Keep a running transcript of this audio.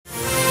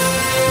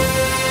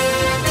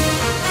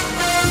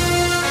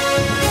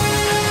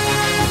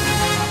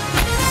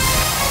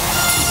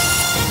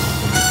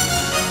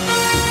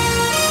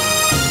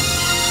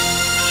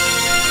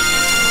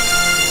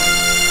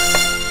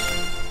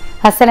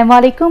আসসালামু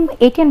আলাইকুম।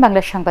 এটিএন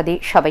বাংলা সংবাদে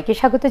সবাইকে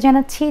স্বাগত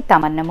জানাচ্ছি।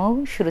 তামান্না মৌ।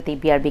 শুরুতেই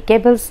বিআরবি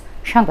কেবলস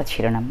সংবাদ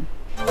শিরোনাম।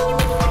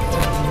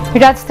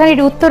 রাজধানীর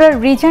উত্তরার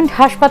রিজেন্ট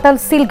হাসপাতাল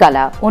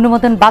সিলগালা,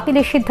 অনুমোদন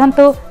বাতিলের সিদ্ধান্ত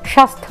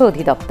স্বাস্থ্য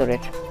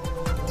অধিদপ্তরের।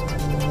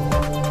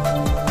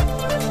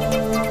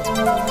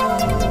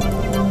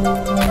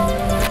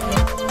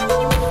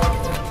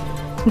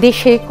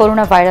 দেশে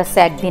করোনা ভাইরাসে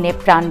একদিনে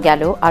প্রাণ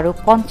গেল আরও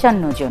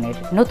 ৫৫ জনের,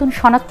 নতুন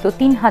শনাক্ত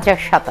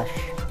 ৩,০২৭।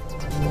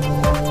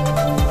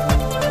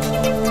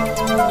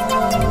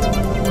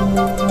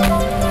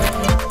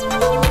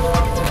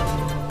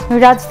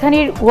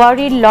 রাজধানীর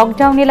ওয়ারির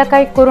লকডাউন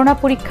এলাকায় করোনা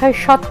পরীক্ষায়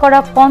শতকরা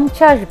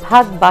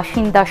 ৫০%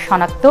 বাসিন্দা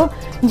শনাক্ত,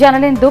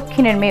 জানালেন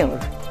দক্ষিণের মেয়র।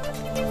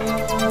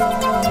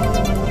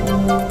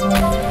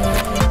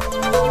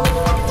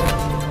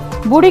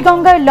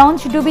 বুড়িগঙ্গায়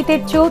লঞ্চ ডুবিতে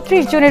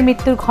 ৩৪ জনের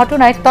মৃত্যুর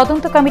ঘটনায়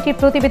তদন্ত কমিটির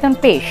প্রতিবেদন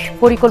পেশ,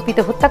 পরিকল্পিত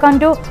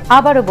হত্যাকাণ্ড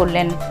আবারও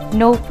বললেন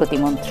নৌ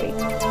প্রতিমন্ত্রী।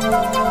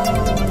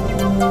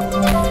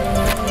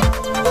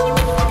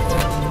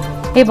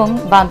 এবং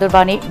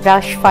বান্দরবানে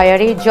ব্রাশ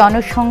ফায়ারে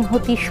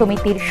জনসংহতি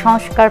সমিতির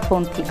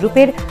সংস্কারপন্থী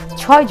গ্রুপের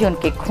 ৬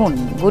 জনকে খুন,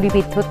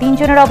 গুলিবিদ্ধ ৩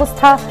 জনের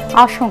অবস্থা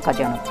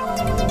আশঙ্কাজনক।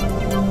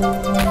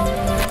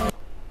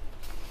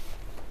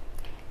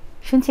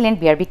 শুনছিলেন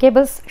বিআরবি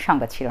কেবলস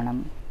সংবাদ শিরোনাম।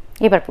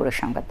 এবার পুরো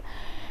সংবাদ।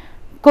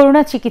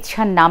 করোনা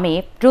চিকিৎসার নামে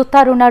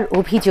প্রতারণার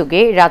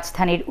অভিযোগে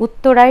রাজধানীর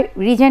উত্তরায়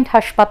রিজেন্ট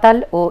হাসপাতাল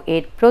ও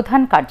এর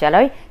প্রধান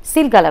কার্যালয়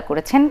সিলগালা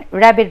করেছেন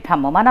র্যাবের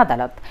ভ্রাম্যমাণ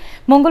আদালত।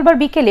 মঙ্গলবার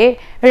বিকেলে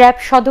র্যাব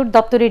সদর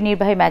দপ্তরের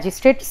নির্বাহী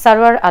ম্যাজিস্ট্রেট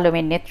সরওয়ার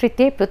আলমের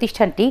নেতৃত্বে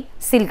প্রতিষ্ঠানটি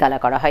সিলগালা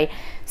করা হয়।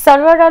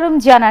 সরওয়ার আলম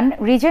জানান,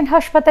 রিজেন্ট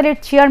হাসপাতালের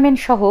চেয়ারম্যান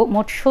সহ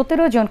মোট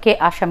 ১৭ জনকে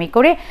আসামি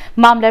করে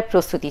মামলার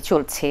প্রস্তুতি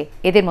চলছে।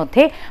 এদের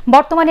মধ্যে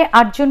বর্তমানে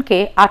 ৮ জনকে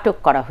আটক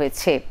করা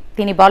হয়েছে।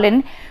 তিনি বলেন,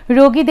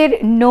 রোগীদের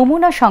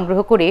নমুনা সংগ্রহ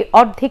করে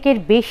অর্ধেকের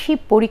বেশি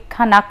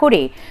পরীক্ষা না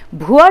করে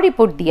ভুয়া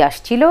রিপোর্ট দিয়ে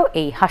আসছিল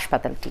এই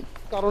হাসপাতালটি।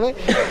 কারণে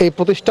এই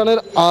প্রতিষ্ঠানের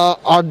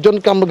 ৮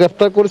 জনকে আমরা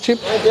গ্রেফতার করেছি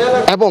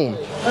এবং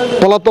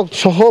পলাতক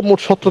সহ মোট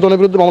 ১৭ জনের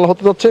বিরুদ্ধে মামলা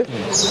হতে যাচ্ছে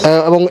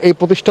এবং এই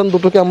প্রতিষ্ঠান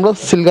দুটোকে আমরা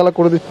সিলগালা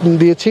করে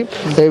দিয়েছি।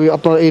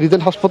 আপনার এই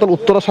রিজেন্ট হাসপাতাল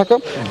উত্তরা শাখা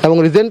এবং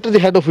রিজেন্টের যে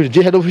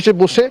হেড অফিসে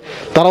বসে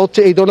তারা হচ্ছে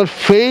এই ধরনের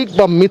ফেক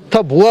বা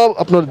মিথ্যা ভুয়া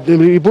আপনার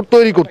রিপোর্ট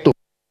তৈরি করত।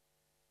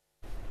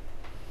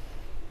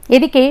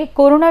 এদিকে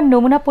করোনার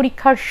নমুনা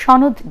পরীক্ষার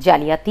সনদ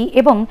জালিয়াতি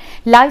এবং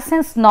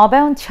লাইসেন্স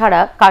নবায়ন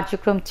ছাড়া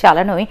কার্যক্রম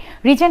চালানোয়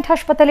রিজেন্ট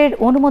হাসপাতালের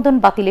অনুমোদন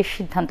বাতিলের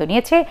সিদ্ধান্ত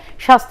নিয়েছে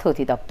স্বাস্থ্য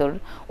অধিদপ্তর।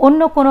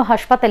 অন্য কোনো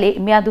হাসপাতালে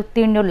মেয়াদ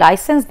উত্তীর্ণ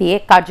লাইসেন্স দিয়ে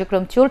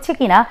কার্যক্রম চলছে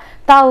কিনা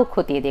তাও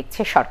খতিয়ে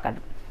দেখছে সরকার।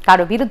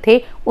 কারো বিরুদ্ধে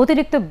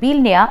অতিরিক্ত বিল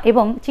নেওয়া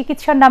এবং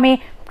চিকিৎসার নামে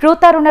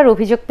প্রতারণার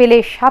অভিযোগ পেলে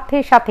সাথে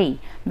সাথেই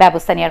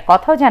ব্যবস্থা নেওয়ার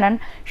কথাও জানান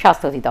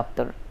স্বাস্থ্য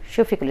অধিদপ্তর।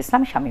 শফিকুল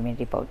ইসলাম শামীমের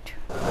রিপোর্ট।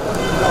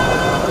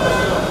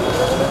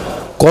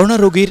 করোনা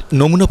রোগীর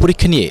নমুনা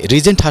পরীক্ষা নিয়ে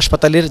রিজেন্ট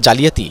হাসপাতালের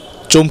জালিয়াতি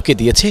চমকে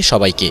দিয়েছে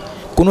সবাইকে।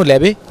 কোনো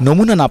ল্যাবে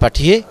নমুনা না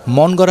পাঠিয়ে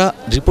মন গড়া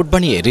রিপোর্ট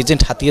বানিয়ে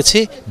রিজেন্ট হাতিয়েছে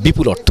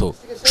বিপুল অর্থ।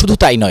 শুধু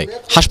তাই নয়,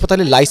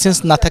 হাসপাতালের লাইসেন্স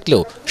না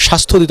থাকলেও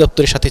স্বাস্থ্য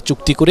অধিদপ্তরের সাথে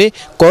চুক্তি করে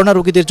করোনা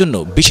রোগীদের জন্য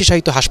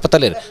বিশেষায়িত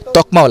হাসপাতালের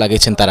তকমাও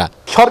লাগিয়েছেন তারা।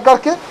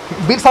 সরকারকে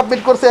বিল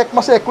সাবমিট করেছে ১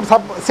 মাসে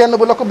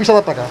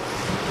 ১,৯৬,২০,০০০ টাকা।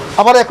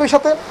 আবার একই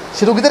সাথে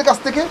সে রোগীদের কাছ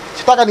থেকে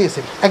সে টাকা নিয়েছে।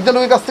 একজন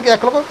রোগীর কাছ থেকে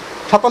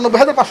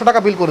 ১,৯৭,৫০০ টাকা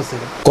বিল করেছে।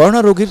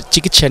 করোনা রোগীর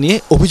চিকিৎসা নিয়ে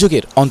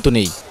অভিযোগের অন্ত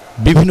নেই।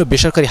 বিভিন্ন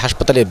বেসরকারি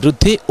হাসপাতালের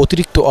বিরুদ্ধে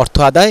অতিরিক্ত অর্থ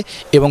আদায়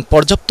এবং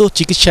পর্যাপ্ত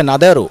চিকিৎসা না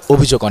দেওয়ারও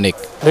অভিযোগ অনেক।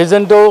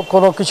 রিজেন্টও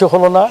কোনো কিছু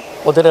হলো না,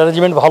 ওদের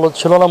অ্যারেঞ্জমেন্ট ভালো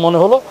ছিল না মনে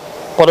হলো,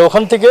 পরে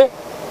ওখান থেকে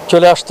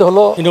চলে আসতে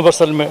হলো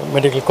ইউনিভার্সাল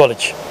মেডিকেল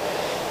কলেজ।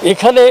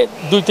 এখানে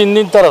 ২-৩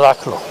 দিন তারা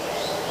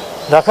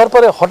রাখার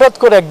পরে হঠাৎ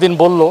করে একদিন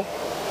বলল,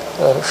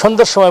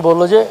 সন্ধ্যার সময়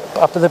বললো যে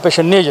আপনাদের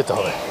পেশেন্ট নিয়ে যেতে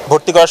হবে।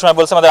 ভর্তি করার সময়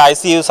বলছে আমাদের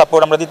আইসিইউ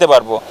সাপোর্ট আমরা দিতে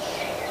পারবো।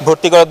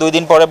 ভর্তি করার ২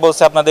 দিন পরে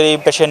বলছে আপনাদের এই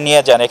পেশেন্ট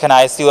নিয়ে যান, এখানে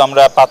আইসিইউ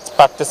আমরা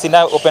পারতেছি না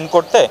ওপেন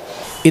করতে।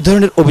 এই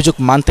ধরনের অভিযোগ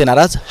মানতে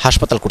নারাজ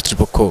হাসপাতাল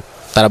কর্তৃপক্ষ।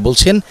 তারা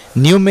বলছেন,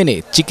 নিয়ম মেনে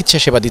চিকিৎসা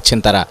সেবা দিচ্ছেন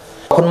তারা।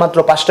 তখন মাত্র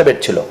 5টা বেড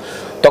ছিল,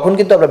 তখন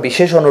কিন্তু আমরা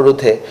বিশেষ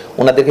অনুরোধে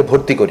ওনাদেরকে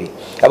ভর্তি করি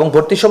এবং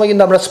ভর্তির সময়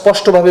কিন্তু আমরা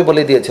স্পষ্টভাবে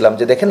বলে দিয়েছিলাম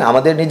যে দেখেন,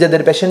 আমাদের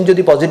নিজেদের পেশেন্ট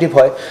যদি পজিটিভ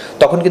হয়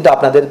তখন কিন্তু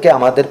আপনাদেরকে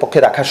আমাদের পক্ষে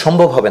রাখা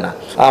সম্ভব হবে না।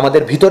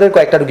 আমাদের ভিতরের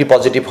কয়েকটা রোগী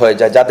পজিটিভ হয়ে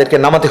যায়, যাদেরকে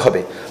নামাতে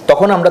হবে,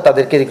 তখন আমরা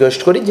তাদেরকে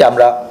রিকোয়েস্ট করি যে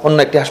আমরা অন্য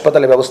একটি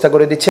হাসপাতালে ব্যবস্থা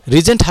করে দিচ্ছি।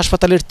 রিজেন্ট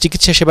হাসপাতালের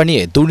চিকিৎসা সেবা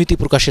নিয়ে দুর্নীতি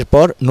প্রকাশের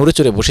পর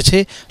নড়েচড়ে বসেছে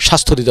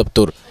স্বাস্থ্য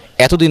অধিদপ্তর।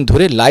 এতদিন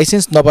ধরে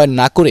লাইসেন্স নবায়ন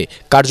না করে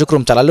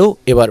কার্যক্রম চালালেও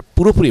এবার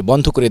পুরোপুরি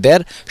বন্ধ করে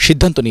দেওয়ার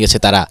সিদ্ধান্ত নিয়েছে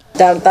তারা।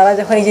 তারা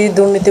যখন এই যে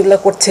দুর্নীতিগুলো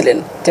করছিলেন,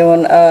 যেমন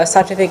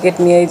সার্টিফিকেট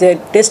নিয়ে যে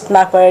টেস্ট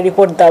না করে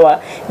রিপোর্ট দেওয়া,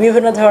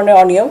 বিভিন্ন ধরনের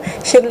অনিয়ম,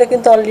 সেগুলো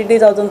কিন্তু অলরেডি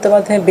তদন্তের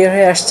মাধ্যমে বের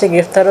হয়ে আসছে,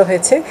 গ্রেফতারও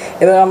হয়েছে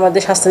এবং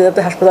আমাদের স্বাস্থ্য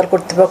অধিদপ্তর হাসপাতাল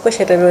কর্তৃপক্ষ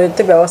সেটার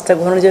বিরুদ্ধে ব্যবস্থা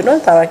গ্রহণের জন্য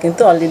তারা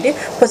কিন্তু অলরেডি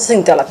প্রসেসিং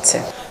চালাচ্ছে।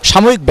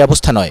 সাময়িক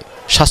ব্যবস্থা নয়,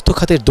 স্বাস্থ্য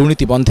খাতের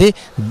দুর্নীতি বন্ধে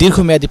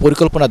দীর্ঘমেয়াদী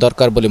পরিকল্পনা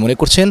দরকার বলে মনে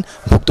করছেন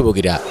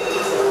ভুক্তভোগীরা।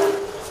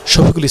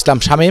 শফিকুল ইসলাম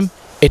শামীম,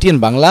 এটিএন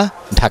বাংলা,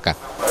 ঢাকা।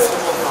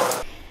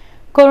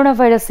 করোনা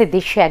ভাইরাসে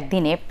দেশে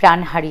একদিনে প্রাণ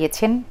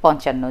হারিয়েছেন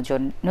 ৫৫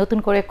 জন। নতুন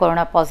করে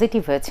করোনা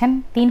পজিটিভ হয়েছেন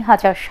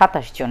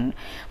 ৩,০২৭ জন।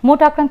 মোট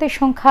আক্রান্তের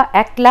সংখ্যা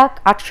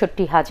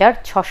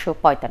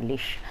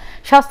 ১,৬৮,৬৪৫।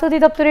 স্বাস্থ্য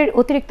অধিদপ্তরের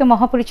অতিরিক্ত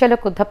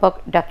মহাপরিচালক অধ্যাপক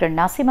ডক্টর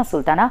নাসিমা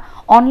সুলতানা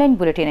অনলাইন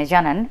বুলেটিনে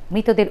জানান,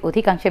 মৃতদের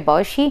অধিকাংশের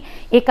বয়সী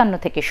 ৫১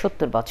 থেকে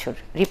 ৭০ বছর।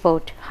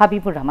 রিপোর্ট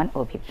হাবিবুর রহমান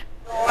অভির।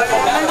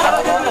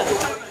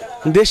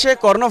 দেশে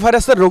করোনা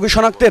ভাইরাসের রোগী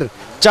শনাক্তের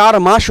 ৪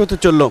 মাস হতে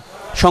চলল।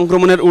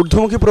 সংক্রমণের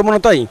ঊর্ধ্বমুখী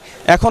প্রবণতায়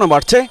এখনও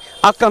বাড়ছে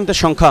আক্রান্তের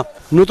সংখ্যা।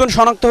 নতুন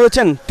শনাক্ত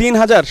হয়েছেন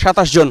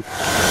 ৩,০২৭ জন।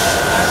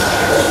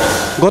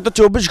 গত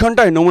 ২৪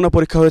 ঘন্টায় নমুনা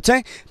পরীক্ষা হয়েছে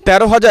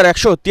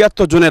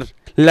 ১৩,১৭৩ জনের।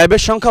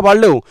 ল্যাবের সংখ্যা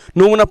বাড়লেও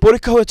নমুনা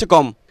পরীক্ষা হয়েছে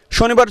কম।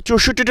 শনিবার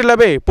 ৬৪টি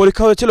ল্যাবে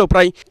পরীক্ষা হয়েছিল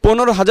প্রায়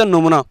 ১৫,০০০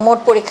 নমুনা। মোট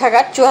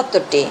পরীক্ষাগার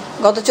 ৭৪টি।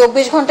 গত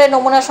 ২৪ ঘন্টায়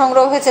নমুনা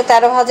সংগ্রহ হয়েছে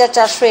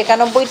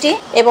 ১৩,৪৯১টি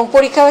এবং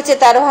পরীক্ষা হয়েছে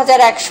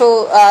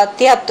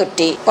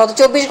 ১৩,১৭৩টি। গত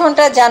 ২৪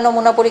 ঘন্টায় যা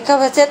নমুনা পরীক্ষা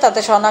হয়েছে তাতে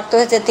শনাক্ত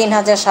হয়েছে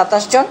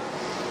 ৩,০২৭ জন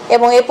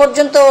এবং এ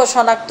পর্যন্ত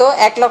শনাক্ত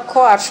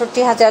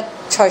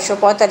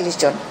 ১,৬৮,৬৪৫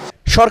 জন।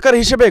 সরকার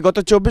হিসেবে গত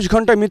 ২৪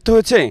 ঘন্টায় মৃত্যু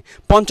হয়েছে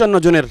 ৫৫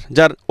 জনের,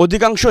 যার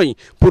অধিকাংশই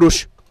পুরুষ।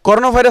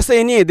 করোনা ভাইরাসে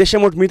এ নিয়ে দেশে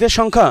মোট মৃতের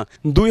সংখ্যা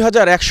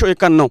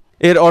 ২,১৫১।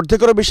 এর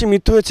অর্ধেকেরও বেশি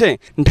মৃত্যু হয়েছে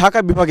ঢাকা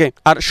বিভাগে,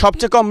 আর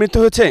সবচেয়ে কম মৃত্যু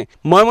হয়েছে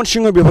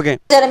ময়মনসিংহ বিভাগে।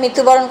 যারা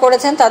মৃত্যুবরণ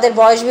করেছেন তাদের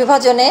বয়স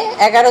বিভাজনে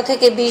 ১১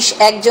 থেকে ২০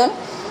 একজন,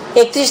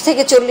 ৩১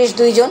 থেকে ৪০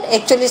 ২ জন,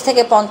 ৪১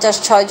 থেকে ৫০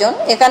 ৬ জন,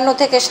 ৫১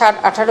 থেকে ৬০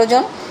 ১৮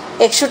 জন,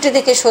 ৬১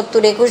 থেকে ৭০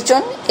 ২১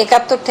 জন,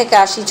 ৭১ থেকে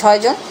 ৮০ ৬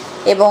 জন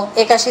এবং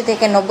 ৮১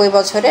 থেকে ৯০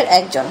 বছরের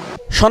একজন।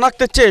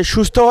 শনাক্তের চেয়ে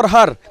সুস্থ হওয়ার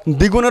হার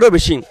দ্বিগুণেরও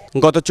বেশি।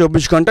 গত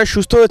 ২৪ ঘন্টায়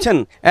সুস্থ হয়েছেন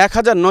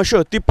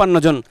 ১,৯৫৩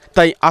 জন।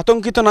 তাই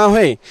আতঙ্কিত না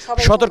হয়ে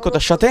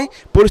সতর্কতার সাথে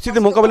পরিস্থিতি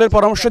মোকাবিলার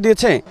পরামর্শ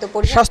দিয়েছে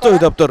স্বাস্থ্য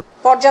অধিদপ্তর।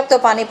 পর্যাপ্ত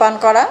পানি পান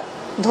করা,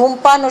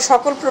 ধূমপান ও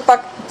সকল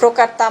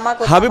প্রকার তামাক।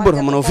 হাবিবুর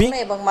রহমান অভি,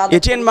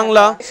 ATN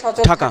বাংলা,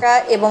 ঢাকা।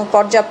 এবং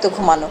পর্যাপ্ত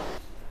ঘুমানো।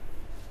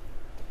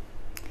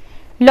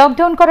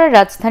 লকডাউন করার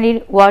রাজধানীর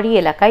ওয়ারি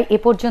এলাকায় এ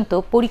পর্যন্ত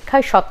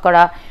পরীক্ষায়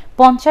শতকরা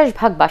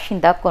 ৫০%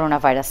 বাসিন্দা করোনা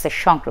ভাইরাসের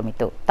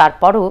সংক্রমিত।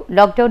 তারপরও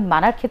লকডাউন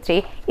মানার ক্ষেত্রে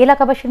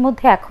এলাকাবাসীর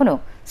মধ্যে এখনও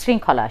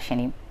শৃঙ্খলা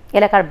আসেনি।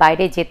 এলাকার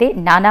বাইরে যেতে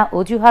নানা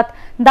অজুহাত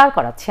দাঁড়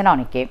করাচ্ছেন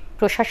অনেকে।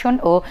 প্রশাসন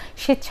ও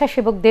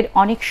স্বেচ্ছাসেবকদের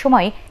অনেক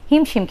সময়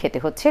হিমশিম খেতে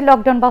হচ্ছে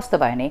লকডাউন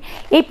বাস্তবায়নে।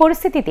 এই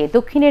পরিস্থিতিতে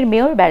দক্ষিণের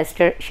মেয়র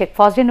ব্যারিস্টার শেখ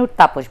ফজলেনুর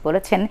তাপস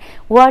বলেছেন,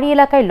 ওয়ারি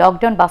এলাকায়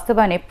লকডাউন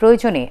বাস্তবায়নে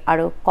প্রয়োজনে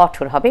আরও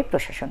কঠোর হবে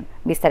প্রশাসন।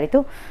 বিস্তারিত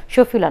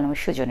শফিউল আলমের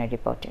সুজনের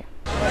রিপোর্টে।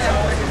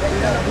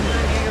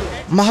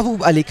 মাহবুব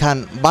আলী খান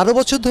 ১২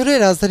 বছর ধরে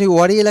রাজধানী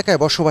ওয়ারি এলাকায়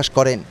বসবাস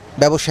করেন।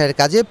 ব্যবসায়ের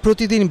কাজে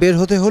প্রতিদিন বের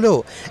হতে হলেও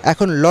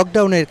এখন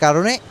লকডাউনের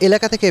কারণে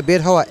এলাকা থেকে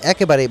বের হওয়া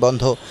একেবারেই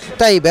বন্ধ।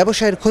 তাই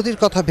ব্যবসায়ের ক্ষতির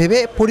কথা ভেবে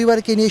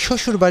পরিবারকে নিয়ে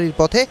শ্বশুর বাড়ির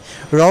পথে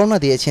রওনা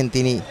দিয়েছেন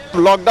তিনি।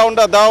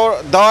 লকডাউনটা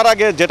দেওয়ার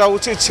আগে যেটা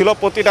উচিত ছিল,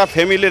 প্রতিটা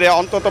ফ্যামিলির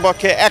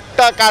অন্ততপক্ষে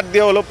একটা কার্ড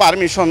দিয়ে হলো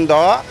পারমিশন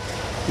দেওয়া,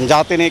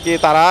 যাতে নাকি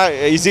তারা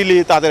ইজিলি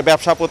তাদের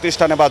ব্যবসা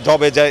প্রতিষ্ঠানে বা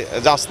জবে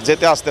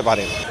যেতে আসতে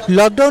পারে।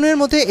 লকডাউনের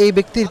মধ্যে এই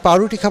ব্যক্তির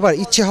পাউরুটি খাবার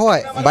ইচ্ছে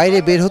হওয়ায় বাইরে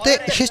বের হতে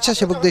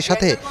স্বেচ্ছাসেবকদের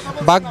সাথে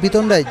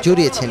বাকবিতণ্ডায়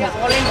জড়িয়েছেন।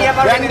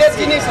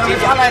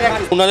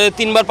 উনাদের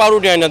 ৩বার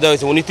পাউরুটি আইনা দেওয়া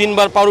হয়েছে, উনি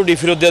 ৩বার পাউরুটি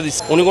ফেরত দিয়ে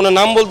দিচ্ছে। উনি কোনো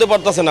নাম বলতে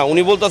পারতেছে না,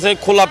 উনি বলতেছে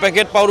খোলা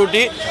প্যাকেট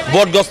পাউরুটি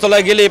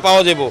বটগাছতলায় গেলেই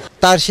পাওয়া যাবে।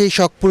 তার সেই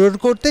শখ পূরণ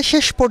করতে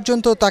শেষ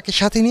পর্যন্ত তাকে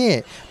সাথে নিয়ে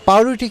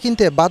পাউরুটি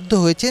কিনতে বাধ্য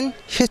হয়েছেন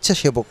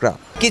স্বেচ্ছাসেবকরা।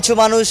 কিছু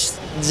মানুষ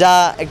যা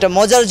একটা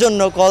মজার জন্য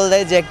কল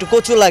দেয় যে একটু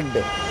কচু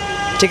লাগবে,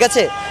 ঠিক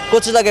আছে,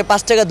 কচু লাগে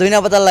 ৫ টাকা,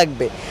 ধনিয়া পাতা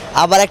লাগবে,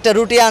 আবার একটা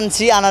রুটি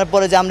আনছি, আনার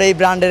পরে যে আমরা এই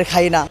ব্র্যান্ডের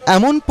খাই না।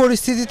 এমন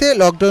পরিস্থিতিতে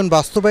লকডাউন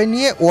বাস্তবায়ন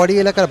নিয়ে ওয়ারি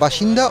এলাকার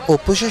বাসিন্দা ও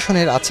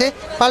প্রশাসনের আছে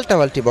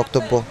পাল্টাপাল্টি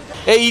বক্তব্য।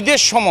 এই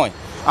ঈদের সময়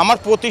আমার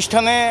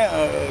প্রতিষ্ঠানে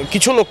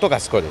কিছু লোক তো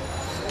কাজ করে,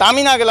 তা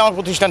আমি না গেলে আমার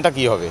প্রতিষ্ঠানটা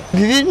কি হবে?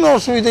 বিভিন্ন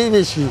অসুবিধাই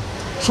বেশি,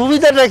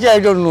 সুবিধাটা কি আই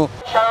ডোন্ট নো।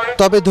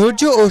 তবে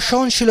ধৈর্য ও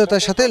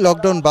সহনশীলতার সাথে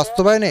লকডাউন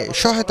বাস্তবায়নে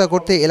সহায়তা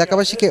করতে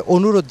এলাকাবাসীকে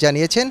অনুরোধ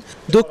জানিয়েছেন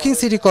দক্ষিণ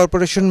city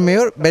corporation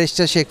mayor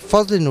barrister Sheikh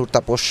Fazle Noor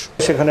Tapas.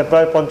 সেখানে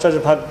প্রায়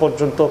 ৫০%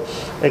 পর্যন্ত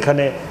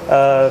এখানে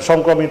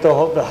সংক্রমিত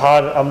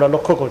হার আমরা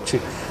লক্ষ্য করছি।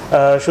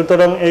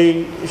 সুতরাং এই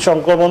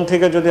সংক্রমণ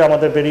থেকে যদি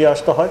আমাদের বেরিয়ে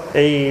আসতে হয়,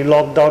 এই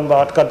লকডাউন বা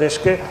আটকা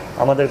দেশকে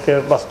আমাদেরকে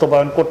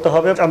বাস্তবায়ন করতে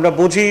হবে। আমরা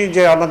বুঝি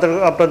যে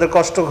আপনাদের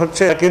কষ্ট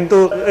হচ্ছে, কিন্তু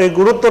এই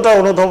গুরুত্বটা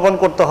অনুধাবন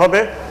করতে হবে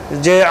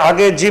যে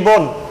আগে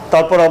জীবন,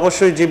 তারপর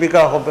অবশ্যই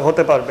জীবিকা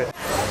হতে পারবে।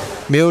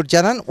 মেয়র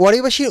জানান,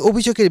 ওয়ারিবাসীর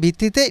অভিযোগের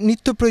ভিত্তিতে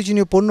নিত্য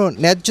প্রয়োজনীয় পণ্য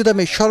ন্যায্য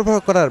দামে সরবরাহ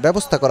করার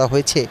ব্যবস্থা করা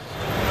হয়েছে।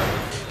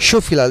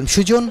 শফিউল আলম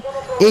সুজন,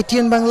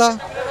 ATN বাংলা,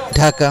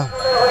 ঢাকা।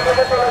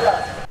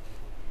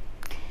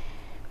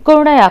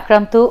 করোনায়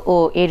আক্রান্ত ও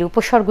এর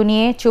উপসর্গ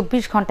নিয়ে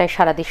 ২৪ ঘন্টায়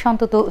সারা দেশে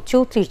অন্তত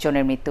 ৩৪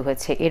 জনের মৃত্যু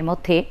হয়েছে। এর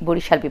মধ্যে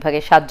বরিশাল বিভাগে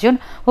 ৭ জন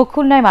ও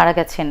খুলনায় মারা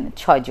গেছেন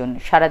 ৬ জন।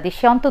 সারা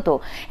দেশে অন্তত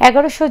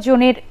 ১১০০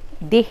 জনের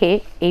দেহে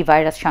এই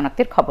ভাইরাস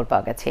শনাক্তের খবর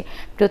পাওয়া গেছে।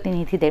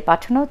 প্রতিনিধিদের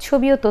পাঠানো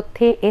ছবি ও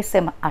তথ্যে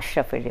SM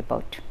আশরাফের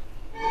রিপোর্ট।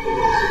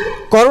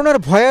 করোনার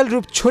ভয়াল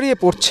রূপ ছড়িয়ে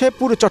পড়ছে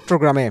পুরো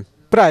চট্টগ্রামে।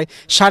 প্রায়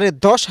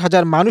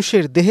 10,500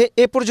 মানুষের দেহে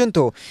এ পর্যন্ত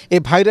এ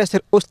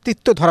ভাইরাসের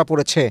অস্তিত্ব ধরা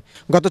পড়েছে।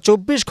 গত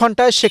 24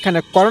 ঘন্টায় সেখানে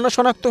করোনা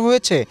শনাক্ত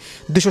হয়েছে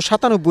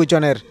 297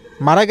 জনের,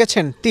 মারা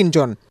গেছেন 3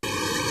 জন।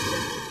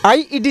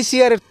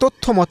 আইইডিসিআর এর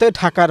তথ্য মতে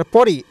ঢাকার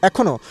পরই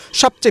এখনও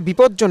সবচেয়ে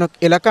বিপজ্জনক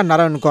এলাকা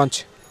নারায়ণগঞ্জ।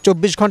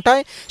 24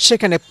 ঘন্টায়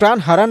সেখানে প্রাণ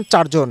হারান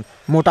 4 জন,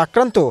 মোট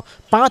আক্রান্ত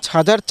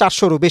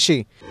 5,400-রও বেশি।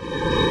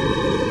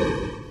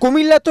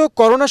 কুমিল্লা তো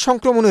করোনা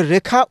সংক্রমণের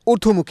রেখা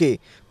ঊর্ধ্বমুখী।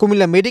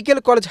 কুমিল্লা মেডিকেল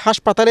কলেজ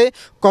হাসপাতালে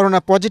করোনা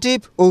পজিটিভ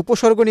ও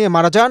উপসর্গ নিয়ে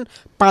মারা যান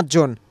 5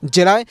 জন।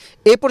 জেলায়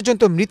এ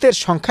পর্যন্ত মৃতের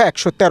সংখ্যা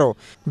 113।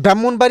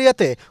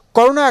 ব্রাহ্মণবাড়িয়াতে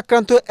করোনা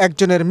আক্রান্ত 1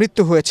 জনের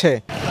মৃত্যু হয়েছে।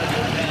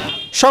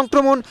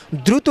 সংক্রমণ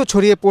দ্রুত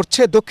ছড়িয়ে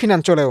পড়ছে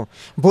দক্ষিণাঞ্চলেও।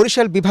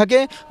 বরিশাল বিভাগে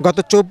গত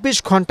 24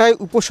 ঘন্টায়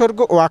উপসর্গ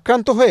ও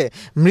আক্রান্ত হয়ে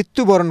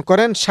মৃত্যুবরণ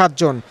করেন 7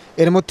 জন।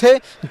 এর মধ্যে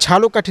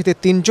ঝালকাঠিতে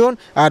 3 জন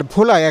আর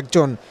ভোলায় 1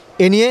 জন।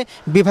 এ নিয়ে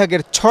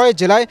বিভাগের 6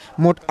 জেলায়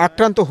মোট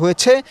আক্রান্ত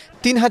হয়েছে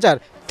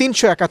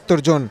 3,371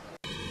 জন।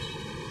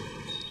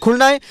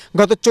 খুলনায়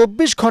গত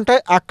 24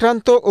 ঘন্টায়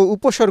আক্রান্ত ও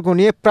উপসর্গ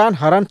নিয়ে প্রাণ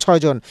হারান 6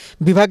 জন।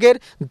 বিভাগের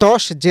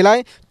 10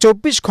 জেলায়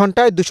 24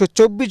 ঘন্টায়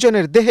 224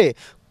 জনের দেহে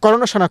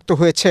করোনা শনাক্ত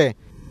হয়েছে।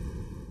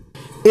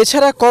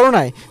 এছাড়া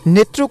করোনায়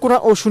নেত্রকোনা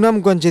ও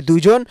সুনামগঞ্জে 2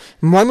 জন,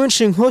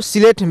 ময়মনসিংহ,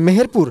 সিলেট,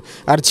 মেহেরপুর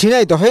আর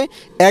ঝিনাইদহে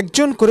 1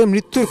 জন করে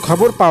মৃত্যুর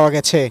খবর পাওয়া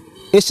গেছে।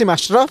 SM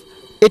Ashraf,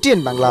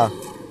 ATN Bangla.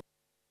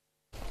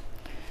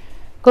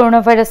 Corona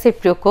ভাইরাসের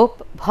প্রকোপ,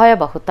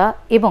 ভয়াবহতা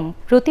এবং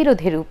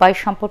প্রতিরোধের উপায়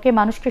সম্পর্কে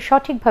মানুষকে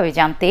সঠিকভাবে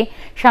জানতে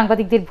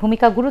সাংবাদিকদের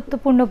ভূমিকা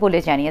গুরুত্বপূর্ণ বলে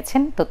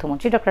জানিয়েছেন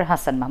তথ্যমন্ত্রী ডক্টর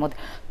হাসান মাহমুদ।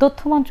 তথ্য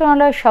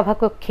মন্ত্রণালয়ের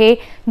সভাকক্ষে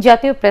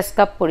জাতীয় প্রেস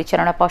ক্লাব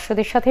পরিচালনা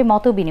পর্ষদের সাথে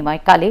মত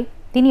বিনিময়কালে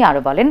তিনি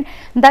আরও বলেন,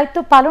 দায়িত্ব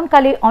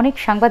পালনকালে অনেক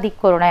সাংবাদিক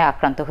করোনায়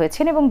আক্রান্ত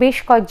হয়েছেন এবং বেশ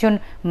কয়েকজন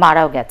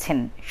মারাও গেছেন।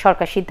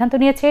 সরকার সিদ্ধান্ত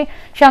নিয়েছে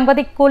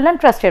সাংবাদিক কল্যাণ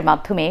ট্রাস্টের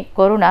মাধ্যমে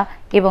করোনা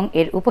এবং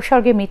এর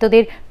উপসর্গে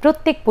মৃতদের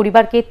প্রত্যেক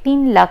পরিবারকে 3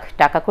 লাখ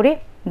টাকা করে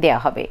দেয়া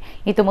হবে।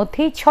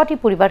 ইতিমধ্যেই 6টি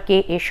পরিবারকে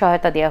এর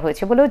সহায়তা দেওয়া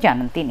হয়েছে বলেও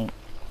জানান তিনি।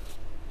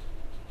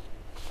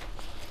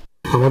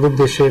 আমাদের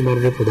দেশে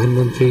মাননীয়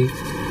প্রধানমন্ত্রী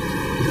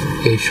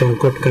এই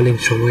সংকটকালীন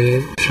সময়ে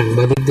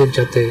সাংবাদিকদের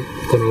যাতে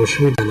কোনো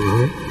অসুবিধা না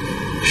হয়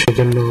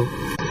সেজন্য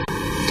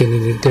তিনি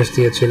নির্দেশ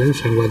দিয়েছিলেন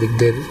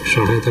সাংবাদিকদের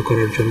সহায়তা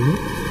করার জন্য,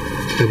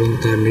 এবং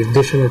তার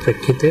নির্দেশনার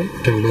প্রেক্ষিতে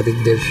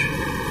সাংবাদিকদের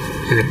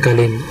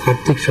এককালীন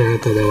আর্থিক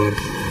সহায়তা দেওয়ার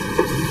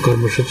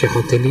কর্মসূচি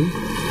হাতে নিই।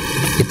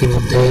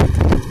 ইতিমধ্যে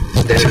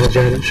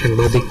 1,500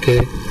 সাংবাদিককে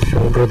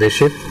সমগ্র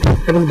দেশের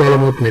এবং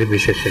দলমত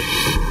নির্বিশেষে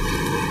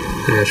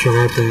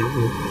সহায়তা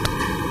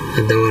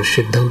দেওয়ার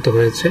সিদ্ধান্ত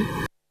হয়েছে।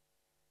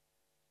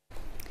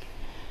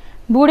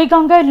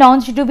 বুড়িগঙ্গায়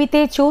লঞ্চ ডুবিতে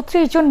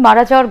 34 জন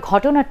মারা যাওয়ার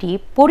ঘটনাটি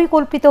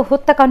পরিকল্পিত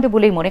হত্যাকাণ্ড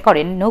বলেই মনে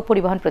করেন নৌ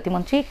পরিবহন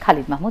প্রতিমন্ত্রী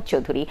খালিদ মাহমুদ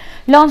চৌধুরী।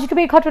 লঞ্চ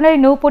ডুবির ঘটনায়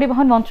নৌ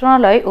পরিবহন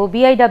মন্ত্রণালয় ও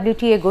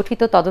বিআইডব্লিউটিএ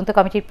গঠিত তদন্ত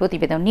কমিটির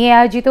প্রতিবেদন নিয়ে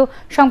আয়োজিত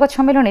সংবাদ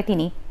সম্মেলনে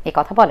তিনি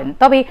একথা বলেন।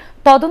 তবে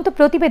তদন্ত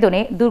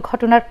প্রতিবেদনে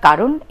দুর্ঘটনার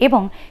কারণ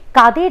এবং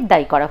কাদের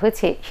দায়ী করা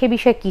হয়েছে সে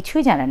বিষয়ে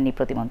কিছুই জানাননি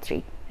প্রতিমন্ত্রী।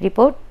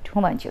 রিপোর্ট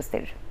হুমায়ুন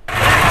চৌধুরীর।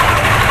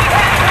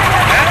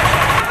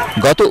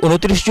 গত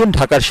 29 জুন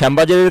ঢাকার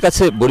শ্যামবাজারের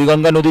কাছে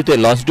বুড়িগঙ্গা নদীতে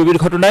লঞ্চ ডুবির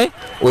ঘটনায়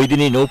ওই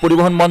দিনই নৌ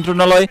পরিবহন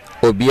মন্ত্রণালয়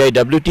ও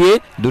বিআইডব্লিউটিএ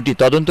 2টি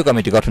তদন্ত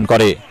কমিটি গঠন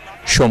করে।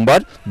 সোমবার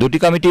 2টি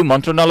কমিটি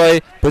মন্ত্রণালয়ে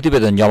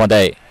প্রতিবেদন জমা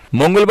দেয়।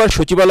 মঙ্গলবার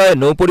সচিবালয়ে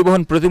নৌ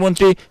পরিবহন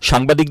প্রতিমন্ত্রী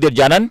সাংবাদিকদের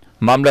জানান,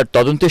 মামলার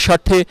তদন্তের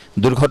স্বার্থে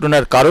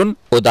দুর্ঘটনার কারণ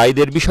ও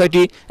দায়ীদের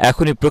বিষয়টি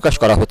এখনই প্রকাশ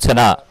করা হচ্ছে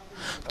না।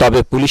 তবে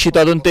পুলিশি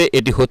তদন্তে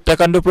এটি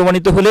হত্যাকাণ্ড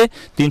প্রমাণিত হলে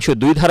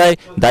 302 ধারায়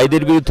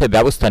দায়ীদের বিরুদ্ধে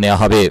ব্যবস্থা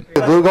নেওয়া হবে।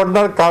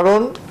 দুর্ঘটনার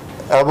কারণ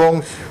এবং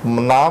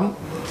নাম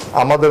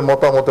আমাদের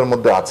মতামতের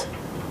মধ্যে আছে,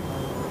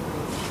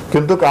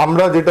 কিন্তু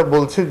আমরা যেটা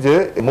বলছি যে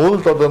মূল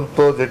তদন্ত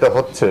যেটা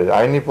হচ্ছে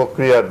আইনি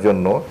প্রক্রিয়ার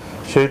জন্য,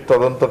 সেই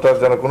তদন্তটা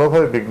যেন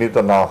কোনোভাবে বিঘ্নিত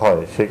না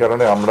হয়, সেই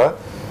কারণে আমরা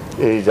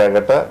এই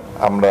জায়গাটা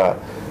আমরা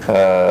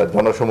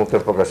জনসমক্ষে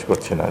প্রকাশ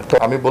করছি না। তো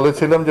আমি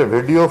বলেছিলাম যে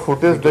ভিডিও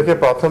ফুটেজ দেখে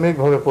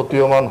প্রাথমিকভাবে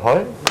প্রতীয়মান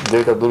হয় যে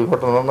এটা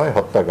দুর্ঘটনা নয়,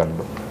 হত্যাকাণ্ড।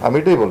 আমি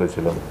এটাই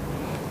বলেছিলাম,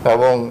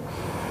 এবং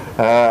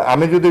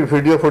আমি যদি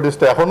ভিডিও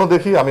ফুটেজটা এখনো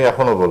দেখি আমি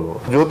এখনো বলবো,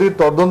 যদি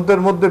তদন্তের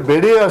মধ্যে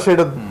বেরিয়ে আসে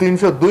এটা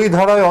 302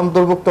 ধারায়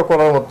অন্তর্ভুক্ত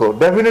করার মতো,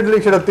 ডেফিনেটলি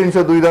সেটা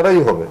 302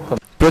 ধারাই হবে।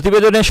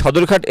 প্রতিবেদনে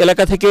সদরঘাট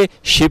এলাকা থেকে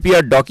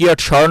শিপইয়ার্ড ডকইয়ার্ড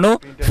সরানো,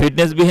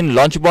 ফিটনেসবিহীন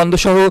লঞ্চ বন্ধ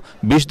সহ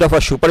 20 দফা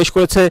সুপারিশ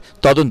করেছে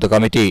তদন্ত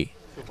কমিটি।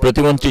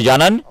 প্রতিমন্ত্রী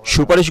জানান,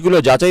 সুপারিশগুলো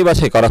যাচাই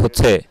বাছাই করা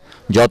হচ্ছে,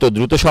 যত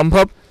দ্রুত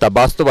সম্ভব তা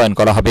বাস্তবায়ন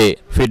করা হবে।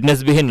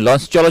 ফিটনেসবিহীন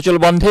লঞ্চ চলাচল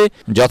বন্ধে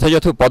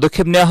যথাযথ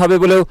পদক্ষেপ নেওয়া হবে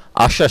বলেও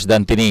আশ্বাস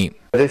দেন তিনি।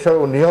 যেসব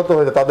নিহত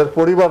হয়েছে তাদের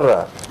পরিবাররা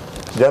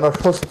যেন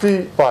স্বস্তি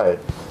পায়,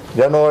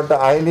 যেন একটা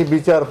আইনি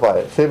বিচার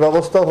পায়, সেই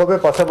ব্যবস্থাও হবে।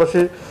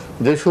 পাশাপাশি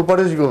যে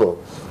সুপারিশগুলো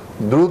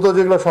দ্রুত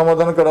যেগুলো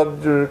সমাধান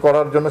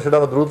করার জন্য সেটা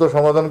আমরা দ্রুত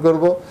সমাধান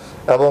করব,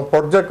 এবং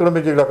পর্যায়ক্রমে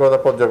যেগুলো করা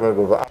পর্যায়ক্রমে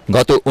করব।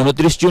 গত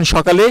 29 জুন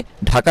সকালে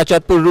ঢাকা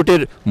চাঁদপুর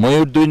রুটের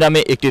ময়ূর 2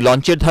 নামে একটি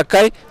লঞ্চের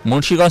ধাক্কায়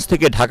মুন্সিগঞ্জ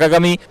থেকে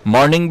ঢাকাগামী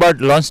মর্নিং বার্ড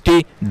লঞ্চটি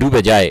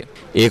ডুবে যায়।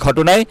 এ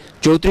ঘটনায়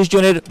 34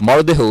 জনের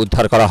মরদেহ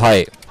উদ্ধার করা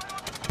হয়।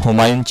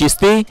 হুমায়ুন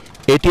চিস্তি,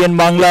 এটিএন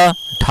বাংলা,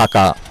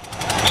 ঢাকা।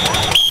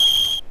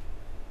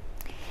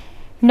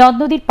 নদ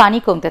নদীর পানি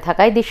কমতে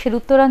থাকায় দেশের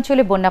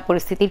উত্তরাঞ্চলে বন্যা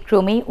পরিস্থিতির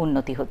ক্রমেই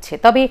উন্নতি হচ্ছে।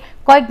 তবে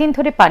কয়েকদিন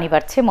ধরে পানি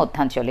বাড়ছে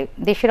মধ্যাঞ্চলে।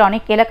 দেশের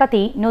অনেক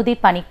এলাকাতেই নদীর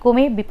পানি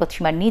কমে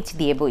বিপদসীমার নিচ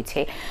দিয়ে বইছে।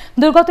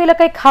 দুর্গত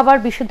এলাকায় খাবার,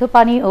 বিশুদ্ধ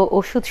পানি ও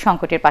ওষুধ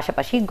সংকটের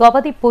পাশাপাশি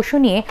গবাদি পশু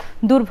নিয়ে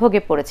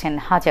দুর্ভোগে পড়েছেন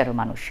হাজারো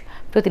মানুষ।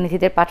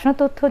 প্রতিনিধিদের পাঠানো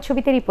তথ্য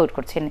ছবিতে রিপোর্ট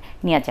করছেন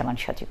নিয়াজ জামান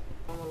সজীব।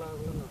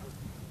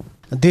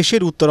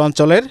 দেশের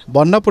উত্তরাঞ্চলের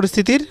বন্যা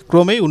পরিস্থিতির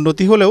ক্রমেই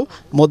উন্নতি হলেও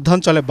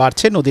মধ্যাঞ্চলে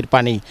বাড়ছে নদীর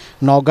পানি।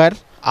 নওগাঁর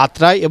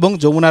আত্রাই এবং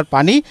যমুনার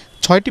পানি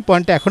 ৬টি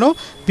পয়েন্টে এখনও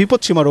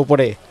বিপদসীমার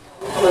উপরে।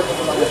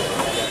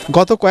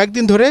 গত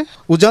কয়েকদিন ধরে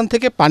উজান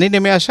থেকে পানি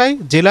নেমে আসায়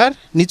জেলার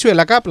নিচু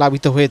এলাকা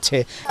প্লাবিত হয়েছে।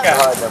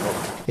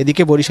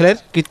 এদিকে বরিশালের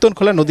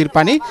কীর্তনখোলা নদীর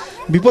পানি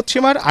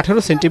বিপদসীমার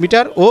 18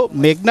 সেন্টিমিটার ও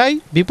মেঘনায়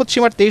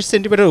বিপদসীমার 23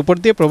 সেন্টিমিটার উপর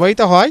দিয়ে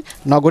প্রবাহিত হয়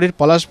নগরীর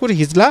পলাশপুর,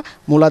 হিজলা,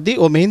 মুলাদি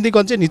ও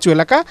মেহেন্দিগঞ্জের নিচু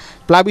এলাকা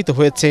প্লাবিত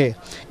হয়েছে।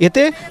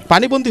 এতে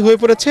পানিবন্দী হয়ে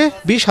পড়েছে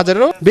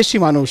 20,000-এরও বেশি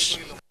মানুষ।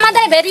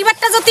 আমাদের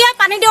ভেরিবাদটা যদি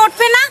পানিতে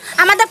উঠবে না,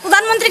 আমাদের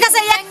প্রধানমন্ত্রীর কাছে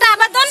এই একটা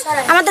আবেদন,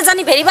 আমাদের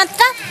জানি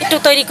ভেরিবাদটা একটু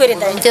তৈরি করে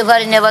দেয়। নিতে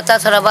পারি না, বা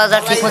তাছাড়া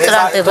বাজার ঠিক মতো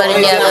রাখতে পারি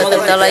না,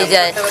 তলাই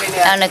যায়,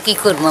 তাহলে কি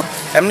করবো?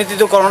 এমনিতে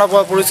তো করোনা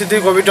পরিস্থিতি,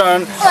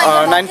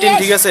 কোভিড-19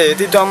 ঠিক আছে,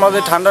 এতে তো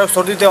আমাদের ঠান্ডার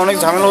সর্দিতে অনেক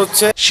ঝামেলা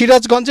হচ্ছে।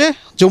 সিরাজগঞ্জে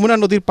যমুনা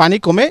নদীর পানি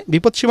কমে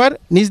বিপদসীমার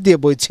নিচ দিয়ে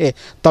বইছে।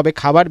 তবে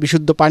খাবার,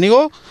 বিশুদ্ধ পানি ও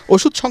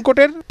ওষুধ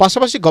সংকটের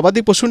পাশাপাশি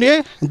গবাদি পশু নিয়ে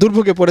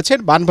দুর্ভোগে পড়েছেন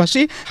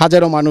বানভাসী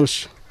হাজারো মানুষ।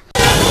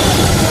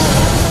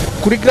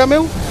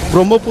 কুড়িগ্রামেও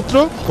ব্রহ্মপুত্র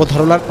ও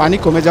ধরলার পানি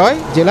কমে যাওয়ায়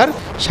জেলার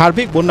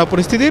সার্বিক বন্যা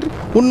পরিস্থিতির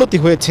উন্নতি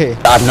হয়েছে।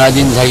 8-9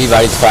 দিন থাকি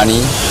বাড়িতে পানি,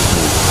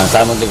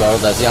 তার মধ্যে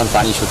গরদ আছে, এখন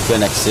পানি শুকিয়ে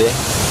নাকছে,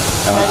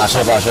 এবং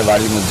আশেপাশে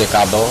বাড়ির মধ্যে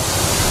কাদো,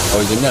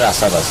 ওই জন্য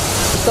রাস্তা আছে।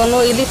 কোনো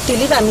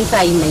ইলিপ আমি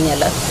পাই নাই।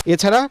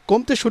 এছাড়া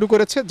কমতে শুরু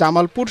করেছে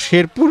জামালপুর,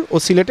 শেরপুর ও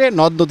সিলেটে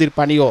নদ নদীর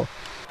পানিও।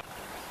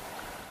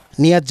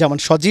 নিয়াজ জামান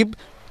সজীব,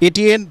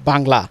 ATN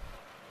বাংলা।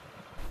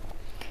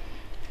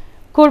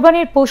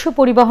 কোরবানির পশু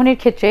পরিবহনের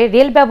ক্ষেত্রে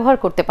রেল ব্যবহার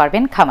করতে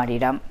পারবেন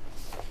খামারিরা।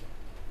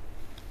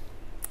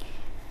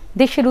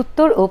 দেশের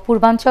উত্তর ও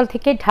পূর্বাঞ্চল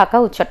থেকে ঢাকা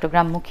ও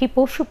চট্টগ্রামমুখী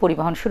পশু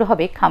পরিবহন শুরু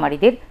হবে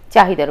খামারিদের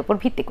চাহিদার উপর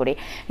ভিত্তি করে।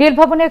 রেল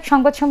ভবনে এক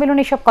সংবাদ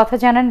সম্মেলনে এসব কথা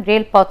জানান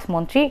রেলপথ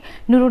মন্ত্রী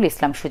নুরুল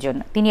ইসলাম সুজন।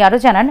 তিনি আরও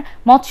জানান,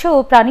 মৎস্য ও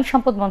প্রাণী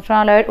সম্পদ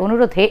মন্ত্রণালয়ের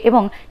অনুরোধে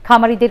এবং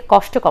খামারিদের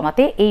কষ্ট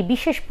কমাতে এই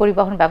বিশেষ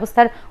পরিবহন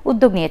ব্যবস্থার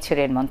উদ্যোগ নিয়েছে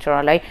রেল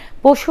মন্ত্রণালয়।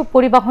 পশু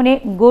পরিবহনে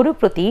গরু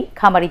প্রতি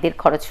খামারিদের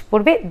খরচ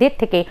পড়বে 1,500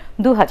 থেকে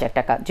 2,000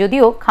 টাকা।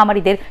 যদিও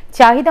খামারিদের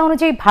চাহিদা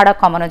অনুযায়ী ভাড়া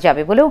কমানো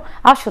যাবে বলেও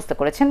আশ্বস্ত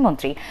করেছেন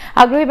মন্ত্রী।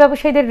 আগ্রহী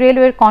ব্যবসায়ীদের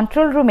রেলওয়ের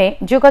কন্ট্রোল রুমে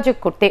যোগাযোগ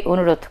করতে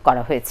অনুরোধ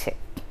করা হয়েছে।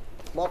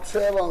 মৎস্য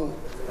এবং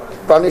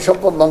প্রাণী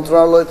সম্পদ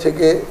মন্ত্রণালয়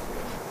থেকে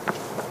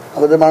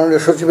আমাদের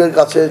মাননীয় সচিবের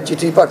কাছে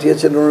চিঠি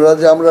পাঠিয়েছেন ওনারা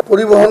যে আমরা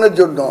পরিবহনের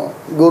জন্য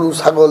গরু,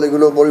 ছাগল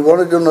এগুলো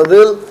পরিবহনের জন্য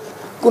রেল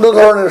কোনো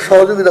ধরনের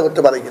সহযোগিতা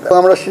করতে পারে কিনা।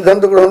 আমরা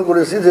সিদ্ধান্ত গ্রহণ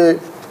করেছি যে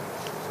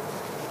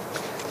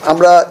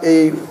আমরা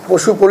এই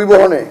পশু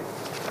পরিবহনে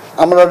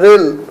আমরা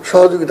রেল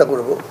সহযোগিতা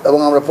করব এবং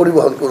আমরা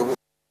পরিবহন করব।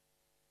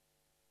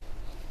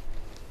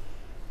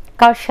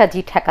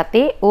 কারসাজি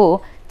ঠেকাতে ও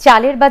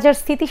চালের বাজার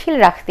স্থিতিশীল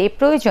রাখতে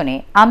প্রয়োজনে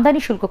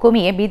আমদানি শুল্ক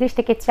কমিয়ে বিদেশ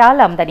থেকে চাল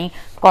আমদানি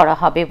করা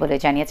হবে বলে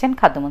জানিয়েছেন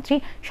খাদ্যমন্ত্রী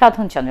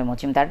সাধন চন্দ্র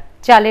মজুমদার।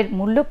 চালের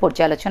মূল্য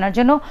পর্যালোচনার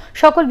জন্য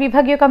সকল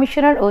বিভাগীয়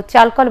কমিশনার ও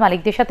চালকল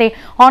মালিকদের সাথে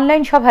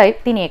অনলাইন সভায়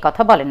তিনি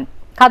একথা বলেন।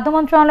 খাদ্য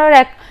মন্ত্রণালয়ের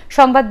এক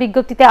সংবাদ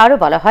বিজ্ঞপ্তিতে আরও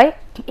বলা হয়,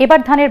 এবার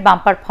ধানের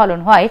বাম্পার ফলন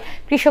হওয়ায়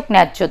কৃষক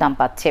ন্যায্য দাম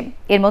পাচ্ছে।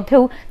 এর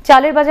মধ্যেও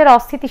চালের বাজার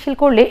অস্থিতিশীল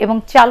করলে এবং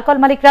চালকল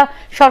মালিকরা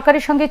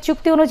সরকারের সঙ্গে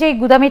চুক্তি অনুযায়ী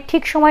গুদামে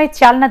ঠিক সময়ে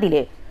চাল না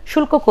দিলে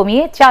শুল্ক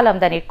কমিয়ে চাল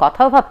আমদানির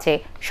কথাও ভাবছে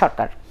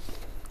সরকার।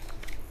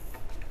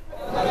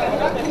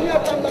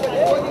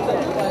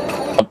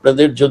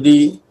 আপনাদের যদি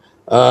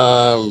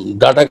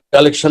ডাটা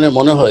কালেকশনে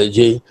মনে হয়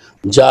যে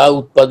যা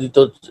উৎপাদিত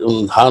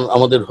ধান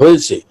আমাদের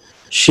হয়েছে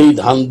সেই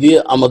ধান দিয়ে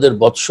আমাদের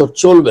বৎসর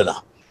চলবে না,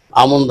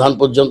 আমন ধান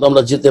পর্যন্ত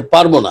আমরা যেতে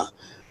পারবো না,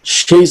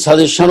 সেই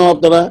সাজেশনও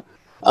আপনারা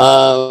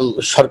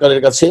সরকারের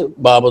কাছে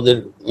বা আমাদের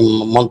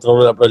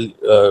মন্ত্রণালয়ে আপনারা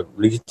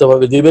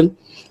লিখিতভাবে দিবেন।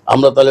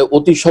 আমরা তাহলে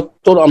অতি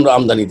সত্বর আমরা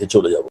আমদানিতে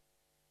চলে যাব।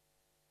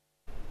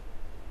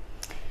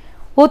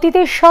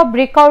 অতীতের সব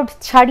রেকর্ড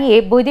ছাড়িয়ে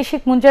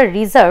বৈদেশিক মুদ্রার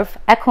রিজার্ভ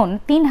এখন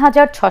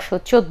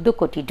 $3,614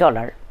 কোটি।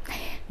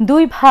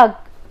 2 ভাগ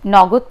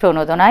নগদ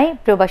প্রণোদনায়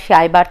প্রবাসী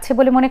আয় বাড়ছে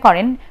বলে মনে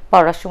করেন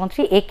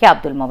পররাষ্ট্রমন্ত্রী AK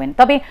আব্দুল মোমেন।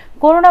 তবে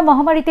করোনা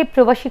মহামারীতে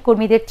প্রবাসী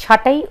কর্মীদের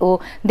ছাঁটাই ও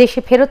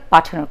দেশে ফেরত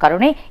পাঠানোর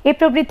কারণে এ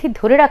প্রবৃদ্ধি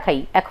ধরে রাখাই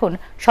এখন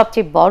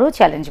সবচেয়ে বড়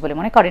চ্যালেঞ্জ বলে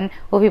মনে করেন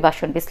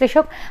অভিবাসন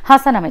বিশ্লেষক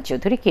হাসান আহমেদ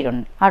চৌধুরী কিরণ।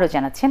 আরও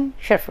জানাচ্ছেন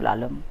শরফুল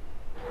আলম।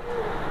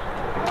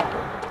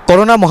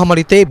 করোনা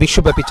মহামারীতে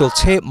বিশ্বব্যাপী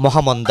চলছে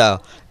মহামন্দা।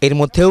 এর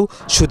মধ্যেও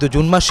শুধু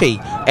জুন মাসেই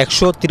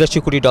 $183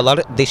 কোটি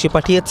দেশে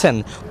পাঠিয়েছেন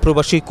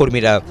প্রবাসী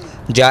কর্মীরা,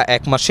 যা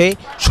এক মাসে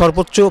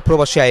সর্বোচ্চ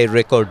প্রবাসী আয়ের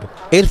রেকর্ড।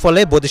 এর ফলে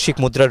বৈদেশিক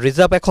মুদ্রার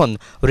রিজার্ভ এখন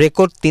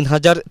রেকর্ড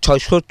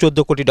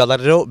 $3,614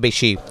 কোটিরও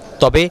বেশি।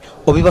 তবে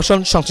অভিবাসন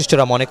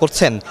সংশ্লিষ্টরা মনে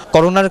করছেন,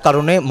 করোনার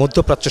কারণে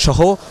মধ্যপ্রাচ্য সহ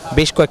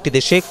বেশ কয়েকটি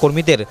দেশে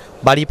কর্মীদের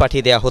বাড়ি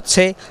পাঠিয়ে দেওয়া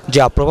হচ্ছে,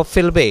 যা প্রভাব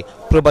ফেলবে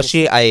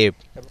প্রবাসী আয়ে।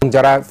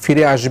 যারা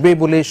ফিরে আসবে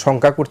বলে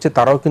শঙ্কা করছে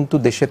তারাও কিন্তু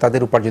দেশে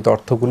তাদের উপার্জিত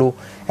অর্থগুলো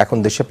এখন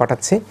দেশে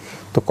পাঠাচ্ছে।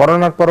 তো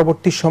করোনার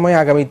পরবর্তী সময়ে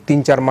আগামী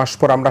 ৩-৪ মাস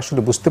পর আমরা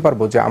আসলে বুঝতে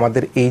পারবো যে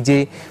আমাদের এই যে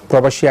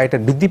প্রবাসী আয়টা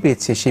বৃদ্ধি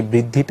পেয়েছে সেই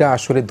বৃদ্ধিটা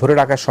আসলে ধরে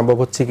রাখা সম্ভব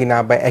হচ্ছে কিনা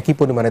বা একই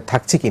পরিমাণে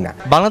থাকছে কিনা।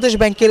 বাংলাদেশ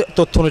ব্যাংকের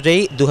তথ্য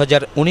অনুযায়ী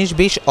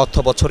 2019-20 অর্থ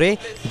বছরে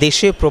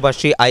দেশে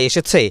প্রবাসী আয়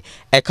এসেছে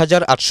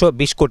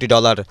 $1,820 কোটি,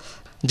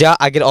 যা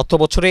আগের অর্থ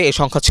বছরে এই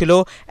সংখ্যা ছিল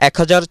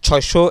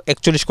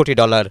 $1,641 কোটি।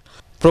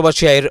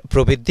 প্রবাসী আয়ের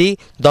প্রবৃদ্ধি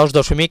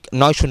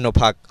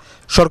 10.90%।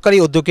 সরকারি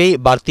উদ্যোগেই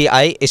বাড়তি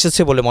আয়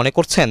এসেছে বলে মনে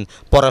করছেন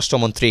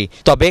পররাষ্ট্রমন্ত্রী।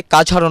 তবে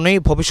কাজ হারানোই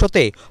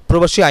ভবিষ্যতে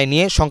প্রবাসী আয়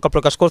নিয়ে শঙ্কা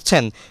প্রকাশ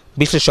করছেন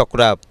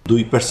বিশ্লেষকরা।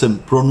 2%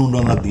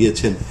 প্রণোদনা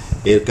দিয়েছেন,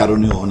 এর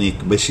কারণে অনেক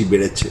বেশি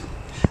বেড়েছে।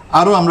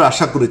 আরও আমরা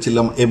আশা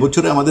করেছিলাম,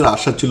 এবছরে আমাদের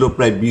আশা ছিল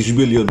প্রায় 20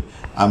 বিলিয়ন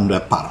আমরা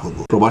পার হব।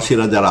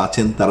 প্রবাসীরা যারা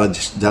আছেন তারা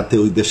যাতে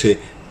ওই দেশে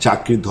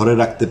চাকরি ধরে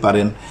রাখতে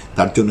পারেন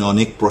তার জন্য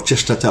অনেক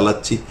প্রচেষ্টা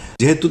চালাচ্ছি।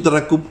 যেহেতু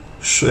তারা খুব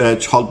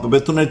স্বল্প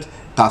বেতনের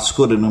কাজ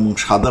করেন এবং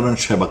সাধারণ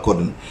সেবা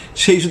করেন,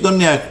 সেই জন্য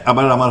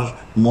আবার আমার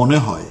মনে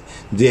হয়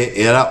যে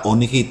এরা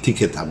অনেকেই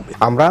টিকে থাকবে।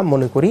 আমরা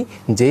মনে করি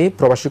যে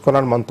প্রবাসী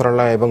কল্যাণ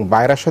মন্ত্রণালয় এবং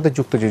বাইরের সাথে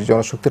যুক্ত যে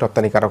জনশক্তি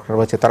রপ্তানিকারকরা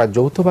রয়েছে তারা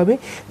যৌথভাবে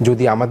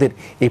যদি আমাদের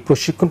এই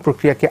প্রশিক্ষণ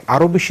প্রক্রিয়াকে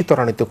আরও বেশি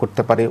ত্বরান্বিত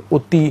করতে পারে,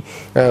 অতি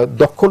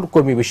দক্ষ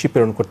কর্মী বেশি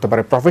প্রেরণ করতে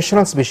পারে,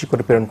 প্রফেশনালস বেশি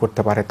করে প্রেরণ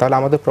করতে পারে, তাহলে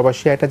আমাদের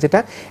প্রবাসী আয়টা যেটা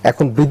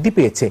এখন বৃদ্ধি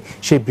পেয়েছে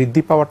সেই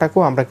বৃদ্ধি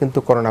পাওয়াটাকেও আমরা কিন্তু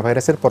করোনা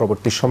ভাইরাসের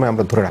পরবর্তী সময়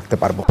আমরা ধরে রাখতে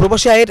পারবো।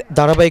 প্রবাসী আয়ের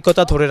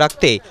ধারাবাহিকতা ধরে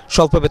রাখতে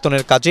স্বল্প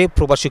বেতনের কাজে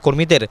প্রবাসী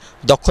কর্মীদের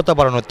দক্ষতা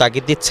বাড়ানোর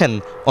তাগিদ দিচ্ছেন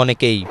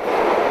অনেকেই।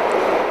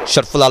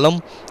 শরফুল আলম,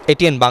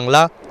 ATN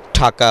বাংলা,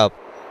 ঢাকা।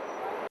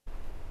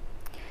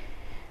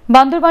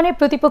 বান্দরবানে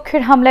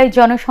প্রতিপক্ষের হামলায়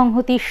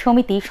জনসংহতি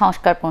সমিতি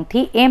সংস্কারপন্থী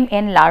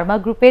MN লার্মা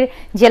গ্রুপের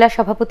জেলা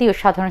সভাপতি ও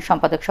সাধারণ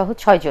সম্পাদক সহ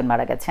 6 জন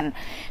মারা গেছেন।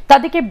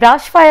 তাদেরকে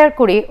ব্রাশ ফায়ার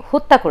করে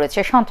হত্যা করেছে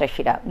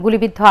সন্ত্রাসীরা।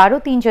 গুলিবিদ্ধ আরও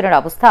 3 জনের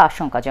অবস্থা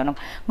আশঙ্কাজনক।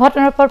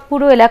 ঘটনার পর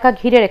পুরো এলাকা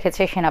ঘিরে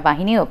রেখেছে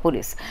সেনাবাহিনী ও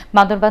পুলিশ।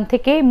 বান্দরবান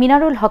থেকে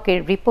মিনারুল হকের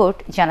রিপোর্ট,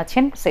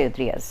 জানাচ্ছেন সৈয়দ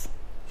রিয়াজ।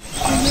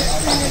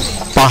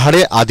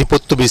 পাহাড়ে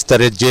আধিপত্য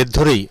বিস্তারের জের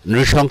ধরেই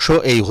নৃশংস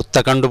এই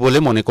হত্যাকাণ্ড বলে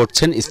মনে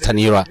করছেন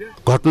স্থানীয়রা।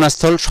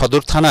 ঘটনাস্থল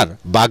সদর থানার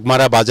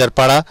বাগমারা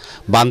বাজারপাড়া,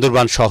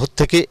 বান্দরবান শহর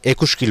থেকে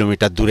 21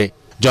 কিলোমিটার দূরে।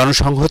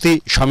 জনসংহতি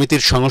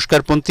সমিতির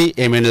সংস্কারপন্থী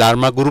MN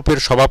লার্মা গ্রুপের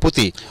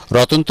সভাপতি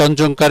রতন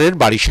তঞ্জঙ্কারের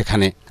বাড়ি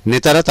সেখানে।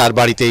 নেতারা তার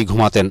বাড়িতেই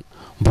ঘুমাতেন।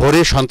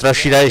 ভোরে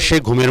সন্ত্রাসীরা এসে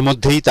ঘুমের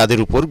মধ্যেই তাদের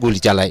উপর গুলি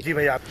চালায়।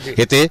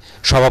 এতে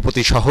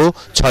সভাপতি সহ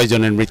 6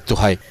 জনের মৃত্যু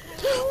হয়।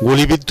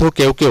 গুলিবিদ্ধ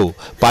কেউ কেউ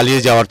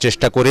পালিয়ে যাওয়ার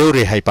চেষ্টা করেও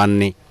রেহাই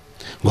পাননি।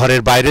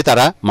 ঘরের বাইরে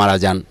তারা মারা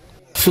যান।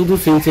 শুধু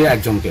চিনছে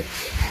একজনকে,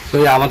 তো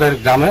আমাদের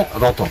গ্রামে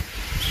রতন,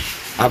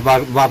 আর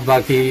বাদ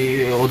বাকি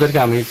ওদেরকে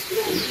আমি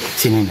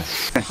চিনি না।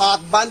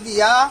 হাত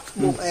বান্ধিয়া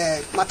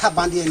মাথা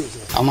বান্ধিয়ে নিয়েছে।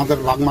 আমাদের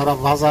বাগমারা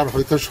বাজার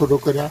হইতে শুরু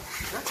করে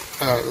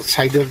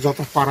সাইডের যত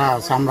পাড়া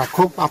আছে আমরা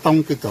খুব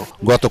আতঙ্কিত।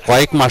 গত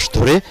কয়েক মাস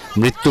ধরে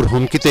মৃত্যুর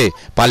হুমকিতে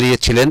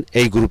পালিয়েছিলেন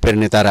এই গ্রুপের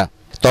নেতারা।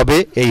 তবে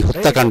এই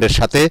হত্যাকাণ্ডের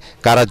সাথে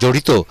কারা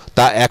জড়িত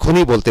তা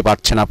এখনই বলতে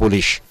পারছে না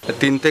পুলিশ।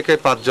 3 থেকে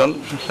 5 জন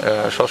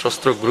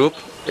সশস্ত্র গ্রুপ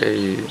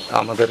এই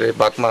আমাদের এই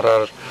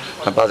বাগমারার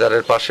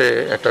বাজারের পাশে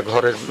একটা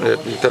ঘরের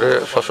ভিতরে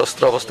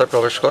সশস্ত্র অবস্থায়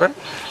প্রবেশ করেন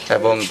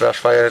এবং ব্রাশ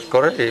ফায়ার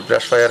করে। এই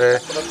ব্রাশ ফায়ারে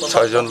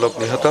 6 জন লোক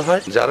নিহত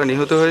হয়। যারা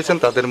নিহত হয়েছেন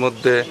তাদের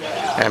মধ্যে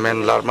MN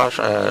লার্মা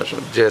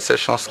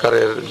JSS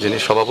সংস্কারের যিনি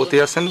সভাপতি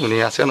আছেন উনি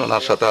আছেন,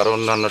 ওনার সাথে আরো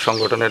অন্যান্য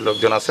সংগঠনের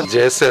লোকজন আছেন।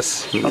 JSS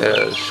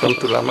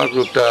সন্তু লার্মা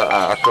গ্রুপটা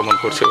আক্রমণ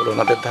করছে বলে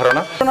ওনাদের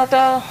ধারণা।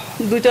 ঘটনাটা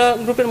 2টা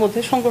গ্রুপের মধ্যে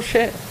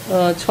সংঘর্ষে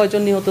 6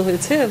 জন নিহত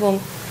হয়েছে এবং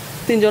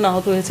 3 জন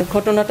আহত হয়েছে।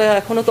 ঘটনাটা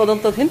এখনো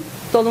তদন্তাধীন।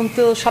 তদন্ত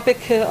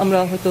সাপেক্ষে আমরা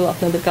হয়তো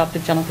আপনাদেরকে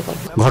আপডেট জানাতে পারব।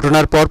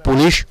 ঘটনার পর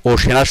পুলিশ ও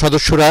সেনা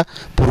সদস্যরা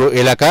পুরো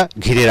এলাকা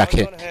ঘিরে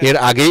রাখে। এর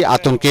আগেই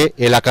আতঙ্কে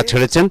এলাকা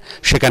ছেড়েছেন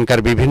সেখানকার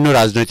বিভিন্ন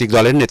রাজনৈতিক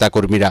দলের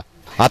নেতাকর্মীরা।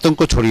 আতঙ্ক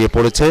ছড়িয়ে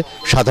পড়েছে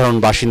সাধারণ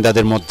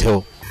বাসিন্দাদের মধ্যেও।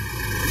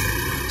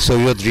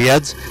 সৈয়দ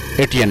রিয়াজ,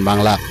 ATN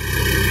বাংলা।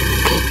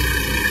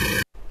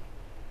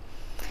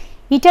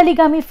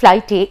 ইটালিগামী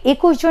ফ্লাইটে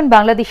 21 জন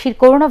বাংলাদেশির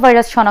করোনা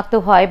ভাইরাস শনাক্ত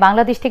হয়।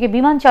 বাংলাদেশ থেকে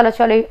বিমান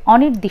চলাচলে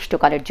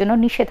অনির্দিষ্টকালের জন্য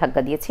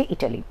নিষেধাজ্ঞা দিয়েছে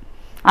ইটালি।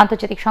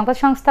 আন্তর্জাতিক সংবাদ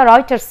সংস্থা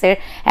রয়টার্সের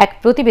এক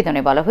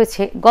প্রতিবেদনে বলা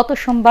হয়েছে, গত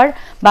সোমবার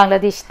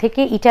বাংলাদেশ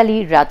থেকে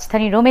ইটালির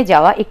রাজধানী রোমে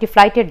যাওয়া একটি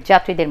ফ্লাইটের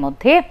যাত্রীদের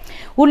মধ্যে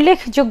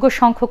উল্লেখযোগ্য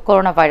সংখ্যক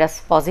করোনা ভাইরাস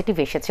পজিটিভ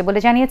এসেছে বলে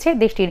জানিয়েছে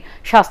দেশটির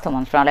স্বাস্থ্য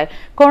মন্ত্রণালয়।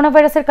 করোনা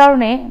ভাইরাসের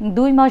কারণে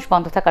 2 মাস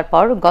বন্ধ থাকার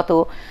পর গত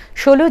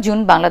 16 জুন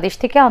বাংলাদেশ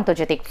থেকে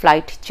আন্তর্জাতিক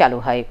ফ্লাইট চালু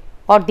হয়।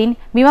 পরদিন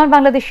বিমান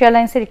বাংলাদেশ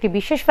এয়ারলাইন্সের একটি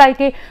বিশেষ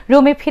ফ্লাইটে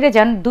রোমে ফিরে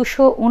যান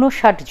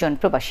 259 জন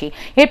প্রবাসী।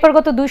 এরপর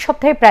গত 2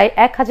 সপ্তাহে প্রায়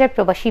 1000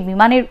 প্রবাসী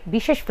বিমানের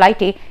বিশেষ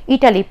ফ্লাইটে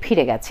ইটালি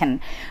ফিরে গেছেন।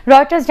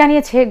 রয়টার্স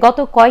জানিয়েছে, গত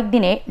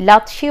কয়েকদিনে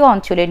লাৎসিও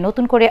অঞ্চলে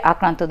নতুন করে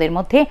আক্রান্তদের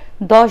মধ্যে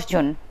 10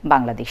 জন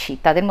বাংলাদেশি।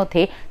 তাদের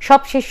মধ্যে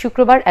সবশেষ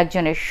শুক্রবার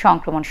একজনের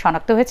সংক্রমণ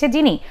শনাক্ত হয়েছে,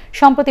 যিনি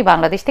সম্প্রতি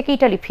বাংলাদেশ থেকে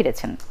ইটালি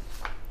ফিরেছেন।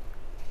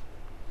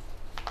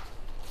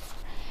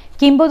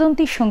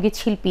 কিংবদন্তি সঙ্গীত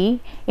শিল্পী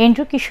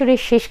এন্ড্রু কিশোরের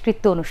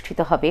শেষকৃত্য অনুষ্ঠিত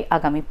হবে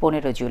আগামী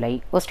 15 জুলাই।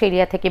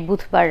 অস্ট্রেলিয়া থেকে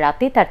বুধবার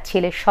রাতে তার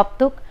ছেলে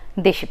সপ্তক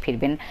দেশে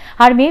ফিরবেন।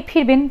 আর মেয়ে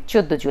ফিরবেন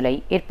 14 জুলাই।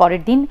 এর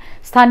পরের দিন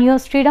স্থানীয়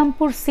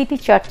শ্রীরামপুর সিটি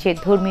চার্চে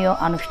ধর্মীয়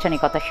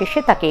আনুষ্ঠানিকতা শেষে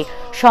তাকে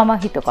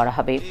সমাহিত করা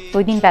হবে।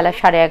 ওই দিন বেলা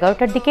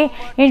 11:30টার দিকে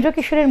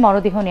ইন্দ্রকিশোরের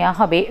মরদেহ নেওয়া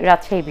হবে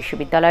রাজশাহী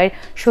বিশ্ববিদ্যালয়ের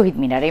শহীদ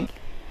মিনারে।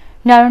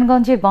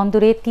 নারায়ণগঞ্জের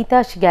বন্দরে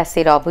তিতাস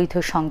গ্যাসের অবৈধ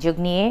সংযোগ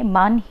নিয়ে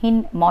মানহীন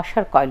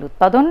মশার কয়েল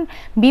উৎপাদন,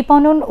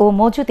 বিপণন ও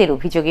মজুতের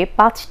অভিযোগে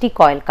 5টি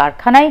কয়েল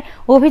কারখানায়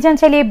অভিযান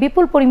চালিয়ে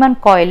বিপুল পরিমাণ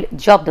কয়েল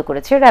জব্দ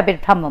করেছে র্যাবের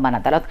ভ্রাম্যমাণ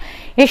আদালত।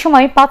 এ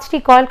সময় 5টি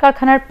কয়েল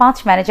কারখানার 5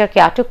 ম্যানেজারকে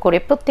আটক করে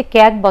প্রত্যেককে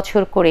 1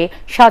 বছর করে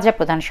সাজা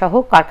প্রদান সহ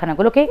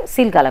কারখানাগুলোকে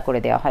সিলগালা করে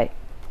দেওয়া হয়।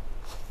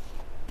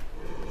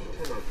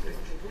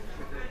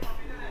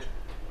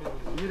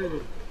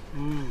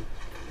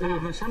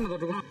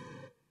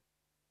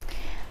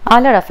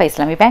 আল রাফা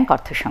ইসলামী ব্যাংক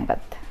অর্থ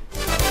সংবাদ।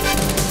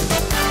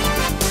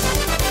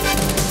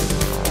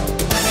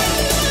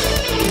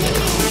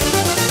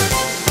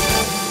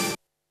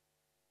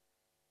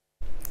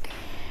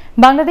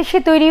 বাংলাদেশে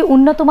তৈরি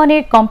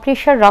উন্নতমানের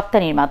কম্প্রেসার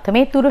রপ্তানির মাধ্যমে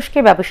তুরস্কে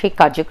ব্যবসায়িক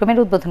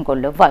কার্যক্রমের উদ্বোধন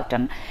করল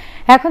ওয়ালটন।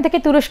 এখন থেকে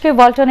তুরস্কে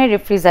ওয়ালটনের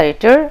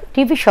রেফ্রিজারেটর,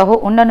 টিভি সহ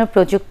অন্যান্য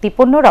প্রযুক্তি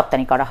পণ্য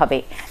রপ্তানি করা হবে।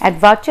 এক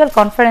ভার্চুয়াল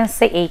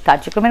কনফারেন্সে এই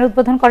কার্যক্রমের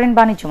উদ্বোধন করেন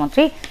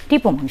বাণিজ্যমন্ত্রী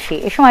টিপু মুন্সি।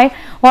 এ সময়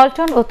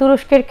ওয়ালটন ও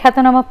তুরস্কের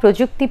খ্যাতনামা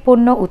প্রযুক্তি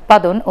পণ্য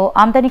উৎপাদন ও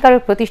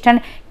আমদানিকারক প্রতিষ্ঠান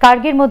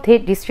কার্গির মধ্যে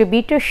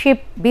ডিস্ট্রিবিউটরশিপ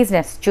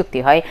বিজনেস চুক্তি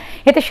হয়।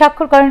 এতে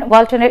স্বাক্ষর করেন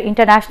ওয়ালটনের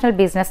ইন্টারন্যাশনাল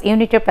বিজনেস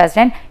ইউনিটের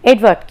প্রেসিডেন্ট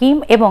এডওয়ার্ড কিম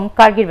এবং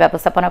কার্গির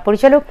ব্যবস্থাপনা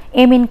পরিচালক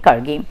এমিন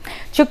কার্গি।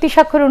 চুক্তি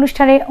স্বাক্ষর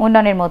অনুষ্ঠানে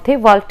অন্যান্যের মধ্যে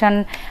ওয়ালটন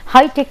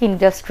হাইটেক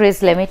ইন্ডাস্ট্রিজ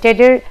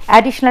লিমিটেডের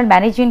অ্যাডিশনাল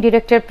ম্যানেজিং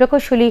ডিরেক্টর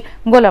প্রকৌশলী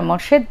গোলাম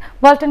মোর্শেদ,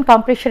 ওয়ালটন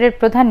কম্প্রেসারের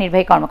প্রধান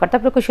নির্বাহী কর্মকর্তা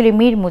প্রকৌশলী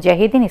মীর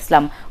মুজাহিদিন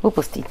ইসলাম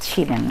উপস্থিত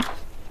ছিলেন।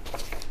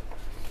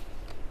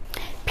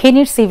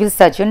 ফেনীর civil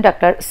surgeon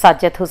doctor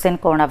Sajjad Hossain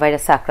corona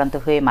ভাইরাসে আক্রান্ত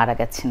হয়ে মারা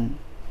গেছেন।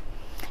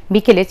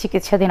 বিকেলে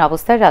চিকিৎসাধীন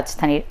অবস্থায়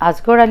রাজধানীর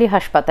আজগর আলী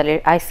হাসপাতালের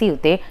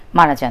আইসিইউতে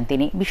মারা যান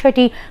তিনি।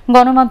 বিষয়টি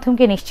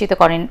গণমাধ্যমকে নিশ্চিত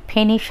করেন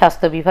ফেনী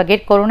স্বাস্থ্য বিভাগের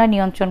করোনা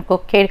নিয়ন্ত্রণ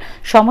কক্ষের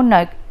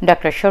সমন্বয়ক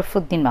ডক্টর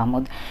শরফুদ্দিন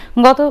মাহমুদ।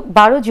 গত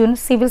 12 June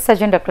civil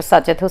surgeon doctor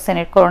Sajjad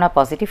হোসেনের করোনা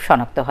পজিটিভ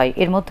শনাক্ত হয়।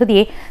 এর মধ্য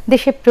দিয়ে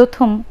দেশে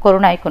প্রথম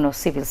করোনায় কোনো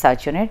সিভিল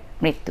সার্জনের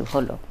মৃত্যু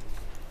হল।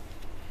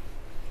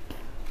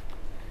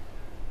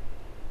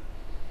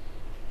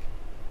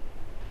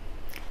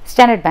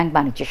 স্ট্যান্ডার্ড ব্যাংক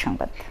বাণিজ্য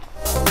সংবাদ।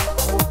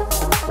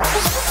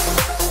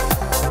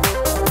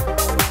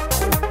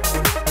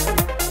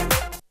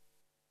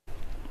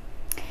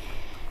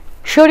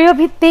 শরীয়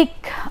ভিত্তিক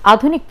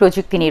আধুনিক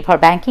প্রযুক্তি নির্ভর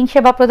ব্যাংকিং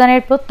সেবা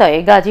প্রদানের প্রত্যয়ে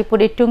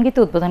গাজীপুরের টঙ্গীতে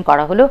উদ্বোধন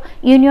করা হলো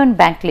ইউনিয়ন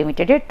ব্যাংক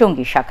লিমিটেডের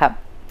টঙ্গী শাখা।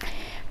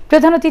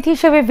 প্রধান অতিথি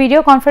হিসেবে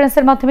ভিডিও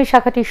কনফারেন্সের মাধ্যমে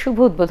শাখাটির শুভ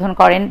উদ্বোধন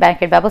করেন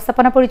ব্যাংকের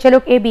ব্যবস্থাপনা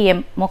পরিচালক ABM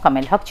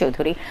মোকাম্মেল হক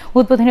চৌধুরী।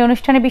 উদ্বোধনী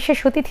অনুষ্ঠানে বিশেষ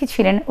অতিথি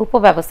ছিলেন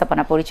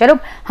উপব্যবস্থাপনা পরিচালক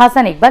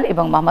হাসান ইকবাল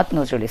এবং মোহাম্মদ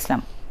নজরুল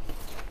ইসলাম।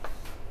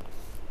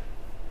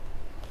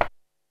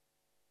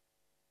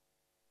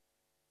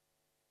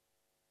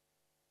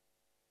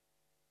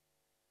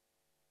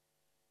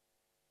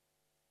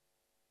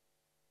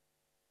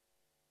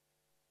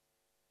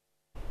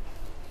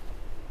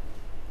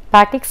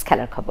 পার্টিক্স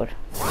খেলার খবর।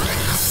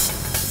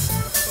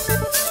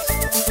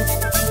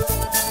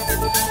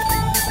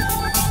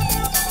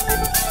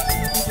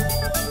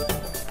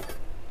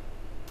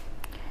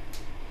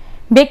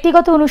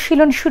 ব্যক্তিগত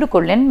অনুশীলন শুরু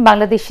করলেন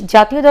বাংলাদেশ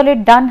জাতীয় দলের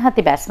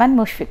ডানহাতি ব্যাটসম্যান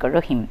মুশফিকুর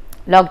রহিম।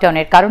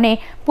 লকডাউনের কারণে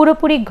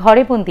পুরোপুরি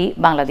ঘরে বন্দী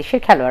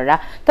বাংলাদেশের খেলোয়াড়রা,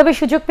 তবে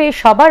সুযোগ পেয়ে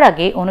সবার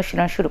আগে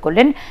অনুশীলন শুরু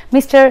করলেন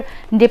মিস্টার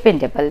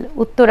ডিপেন্ডেবল।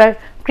 উত্তরার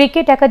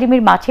ক্রিকেট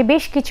একাডেমির মাঠে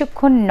বেশ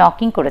কিছুক্ষণ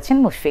নকিং করেছেন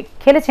মুশফিক।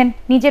 খেলেছেন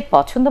নিজের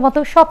পছন্দ মতো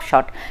সব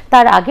শট।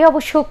 তার আগে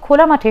অবশ্য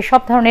খোলা মাঠে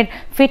সব ধরনের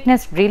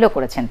ফিটনেস ড্রিলও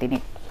করেছেন তিনি।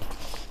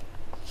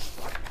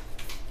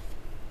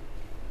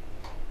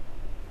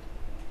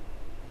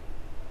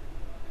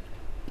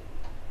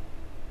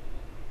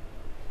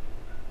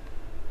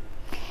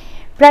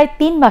 প্রায়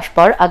 3 মাস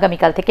পর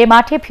আগামীকাল থেকে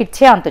মাঠে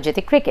ফিরছে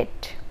আন্তর্জাতিক ক্রিকেট।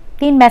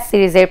 3 ম্যাচ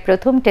সিরিজের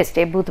প্রথম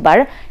টেস্টে বুধবার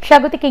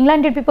স্বাগতিক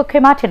ইংল্যান্ডের বিপক্ষে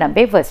মাঠে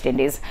নামবে ওয়েস্ট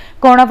ইন্ডিজ।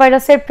 করোনা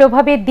ভাইরাসের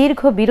প্রভাবে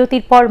দীর্ঘ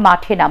বিরতির পর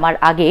মাঠে নামার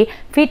আগে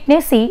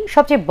ফিটনেসই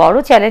সবচেয়ে বড়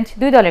চ্যালেঞ্জ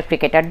দুই দলের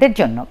ক্রিকেটারদের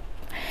জন্য।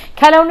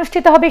 খেলা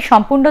অনুষ্ঠিত হবে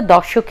সম্পূর্ণ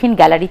দর্শকহীন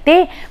গ্যালারিতে।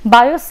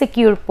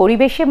 বায়োসিকিউর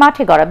পরিবেশে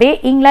মাঠে গড়াবে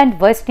ইংল্যান্ড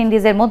ওয়েস্ট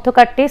ইন্ডিজের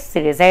মধ্যকার টেস্ট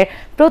সিরিজের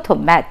প্রথম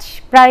ম্যাচ।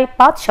 প্রায়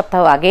 5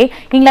 সপ্তাহ আগে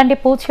ইংল্যান্ডে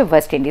পৌঁছে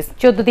ওয়েস্ট ইন্ডিজ।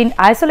 14 দিন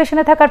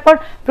আইসোলেশনে থাকার পর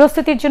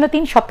প্রস্তুতির জন্য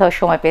 3 সপ্তাহ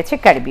সময় পেয়েছে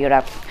ক্যারিবীয়রা।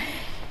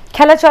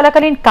 খেলা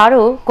চলাকালীন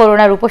কারো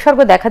করোনার উপসর্গ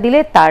দেখা দিলে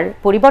তার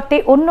পরিবর্তে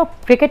অন্য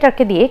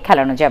ক্রিকেটারকে দিয়ে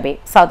খেলানো যাবে।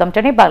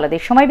 সাউদাম্পটনে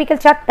বাংলাদেশ সময় বিকেল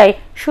 4টায়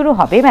শুরু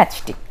হবে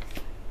ম্যাচটি।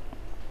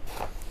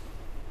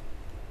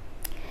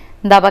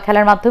 দাবা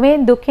খেলার মাধ্যমে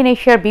দক্ষিণ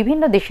এশিয়ার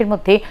বিভিন্ন দেশের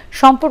মধ্যে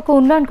সম্পর্ক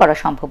উন্নয়ন করা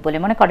সম্ভব বলে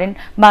মনে করেন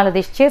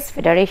বাংলাদেশ চেস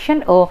ফেডারেশন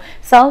ও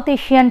সাউথ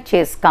এশিয়ান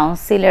চেস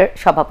কাউন্সিলের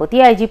সভাপতি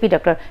আইজিপি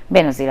ডক্টর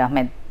বেনজির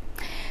আহমেদ।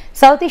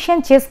 সাউথ এশিয়ান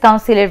চেস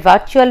কাউন্সিলের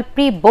ভার্চুয়াল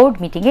প্রি বোর্ড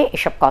মিটিংয়ে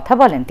এসব কথা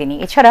বলেন তিনি।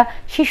 এছাড়া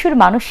শিশুর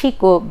মানসিক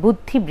ও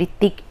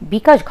বুদ্ধিবৃত্তিক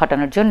বিকাশ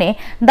ঘটানোর জন্য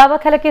দাবা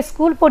খেলাকে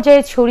স্কুল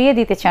পর্যায়ে ছড়িয়ে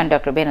দিতে চান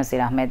ডক্টর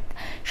বেনজির আহমেদ।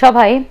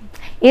 সভায়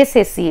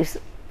এসএসসির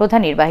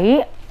প্রধান নির্বাহী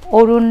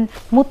অরুণ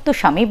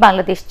মুত্তুস্বামী,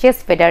 বাংলাদেশ চেস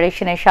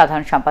ফেডারেশনের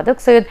সাধারণ সম্পাদক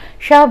সৈয়দ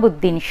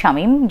শাহাবুদ্দিন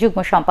শামীম, যুগ্ম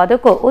সম্পাদক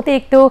ও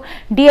অতিরিক্ত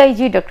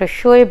ডিআইজি ডক্টর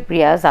শোয়েব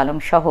রিয়াজ আলম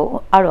সহ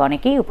আরও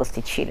অনেকেই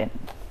উপস্থিত ছিলেন।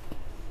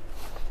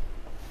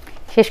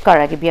 শেষ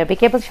করার আগে বিআরবি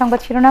কেবল সংবাদ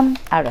শিরোনাম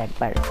আরও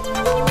একবার।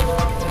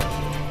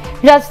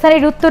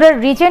 রাজধানীর উত্তরের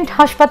রিজেন্ট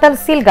হাসপাতাল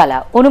সিলগালা,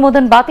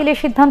 অনুমোদন বাতিলের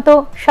সিদ্ধান্ত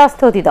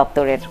স্বাস্থ্য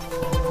অধিদপ্তরের।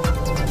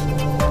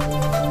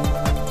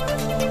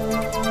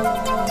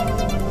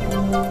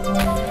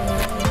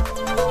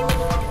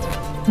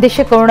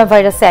 দেশে করোনা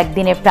ভাইরাসে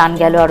একদিনে প্রাণ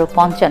গেল আরও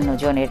 ৫৫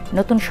 জনের,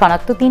 নতুন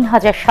শনাক্ত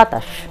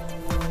 ৩,০২৭।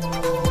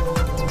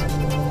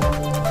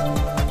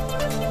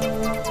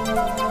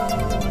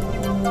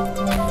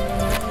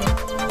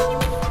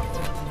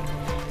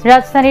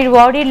 রাজধানীর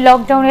ওয়ারির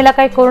লকডাউন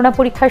এলাকায় করোনা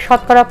পরীক্ষায়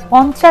শতকরা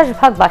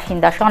 ৫০%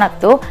 বাসিন্দা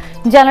শনাক্ত,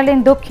 জানালেন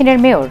দক্ষিণের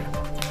মেয়র।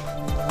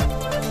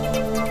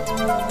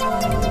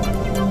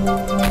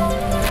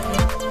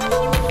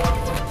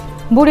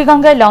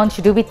 বুড়িগঙ্গায় লঞ্চ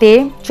ডুবিতে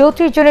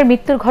 ৩৪ জনের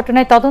মৃত্যুর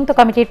ঘটনায় তদন্ত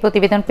কমিটির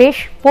প্রতিবেদন পেশ,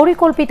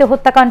 পরিকল্পিত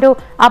হত্যাকাণ্ড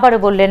আবারও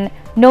বললেন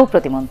নৌ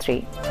প্রতিমন্ত্রী।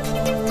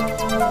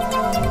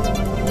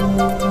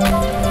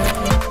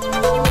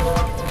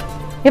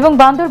 এবং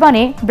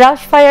বান্দরবানে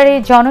ব্রাশ ফায়ারে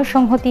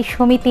জনসংহতি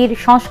সমিতির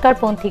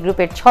সংস্কারপন্থী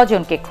গ্রুপের ৬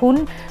 জনকে খুন,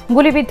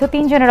 গুলিবিদ্ধ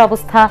 ৩ জনের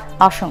অবস্থা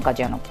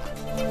আশঙ্কাজনক।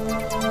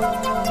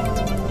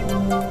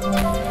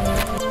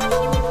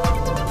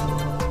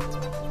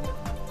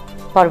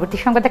 পরবর্তী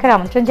সংবাদ দেখার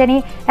আমন্ত্রণ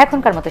জানিয়ে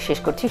এখনকার মতো শেষ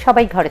করছি।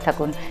 সবাই ঘরে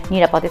থাকুন,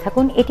 নিরাপদে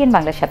থাকুন, এটিএন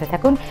বাংলার সাথে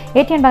থাকুন।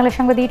 এটিএন বাংলা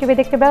সংবাদ ইউটিউবে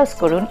দেখতে ব্রাউজ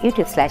করুন,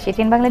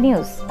 youtube/ATN Bangla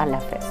News। আল্লাহ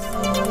হাফেজ।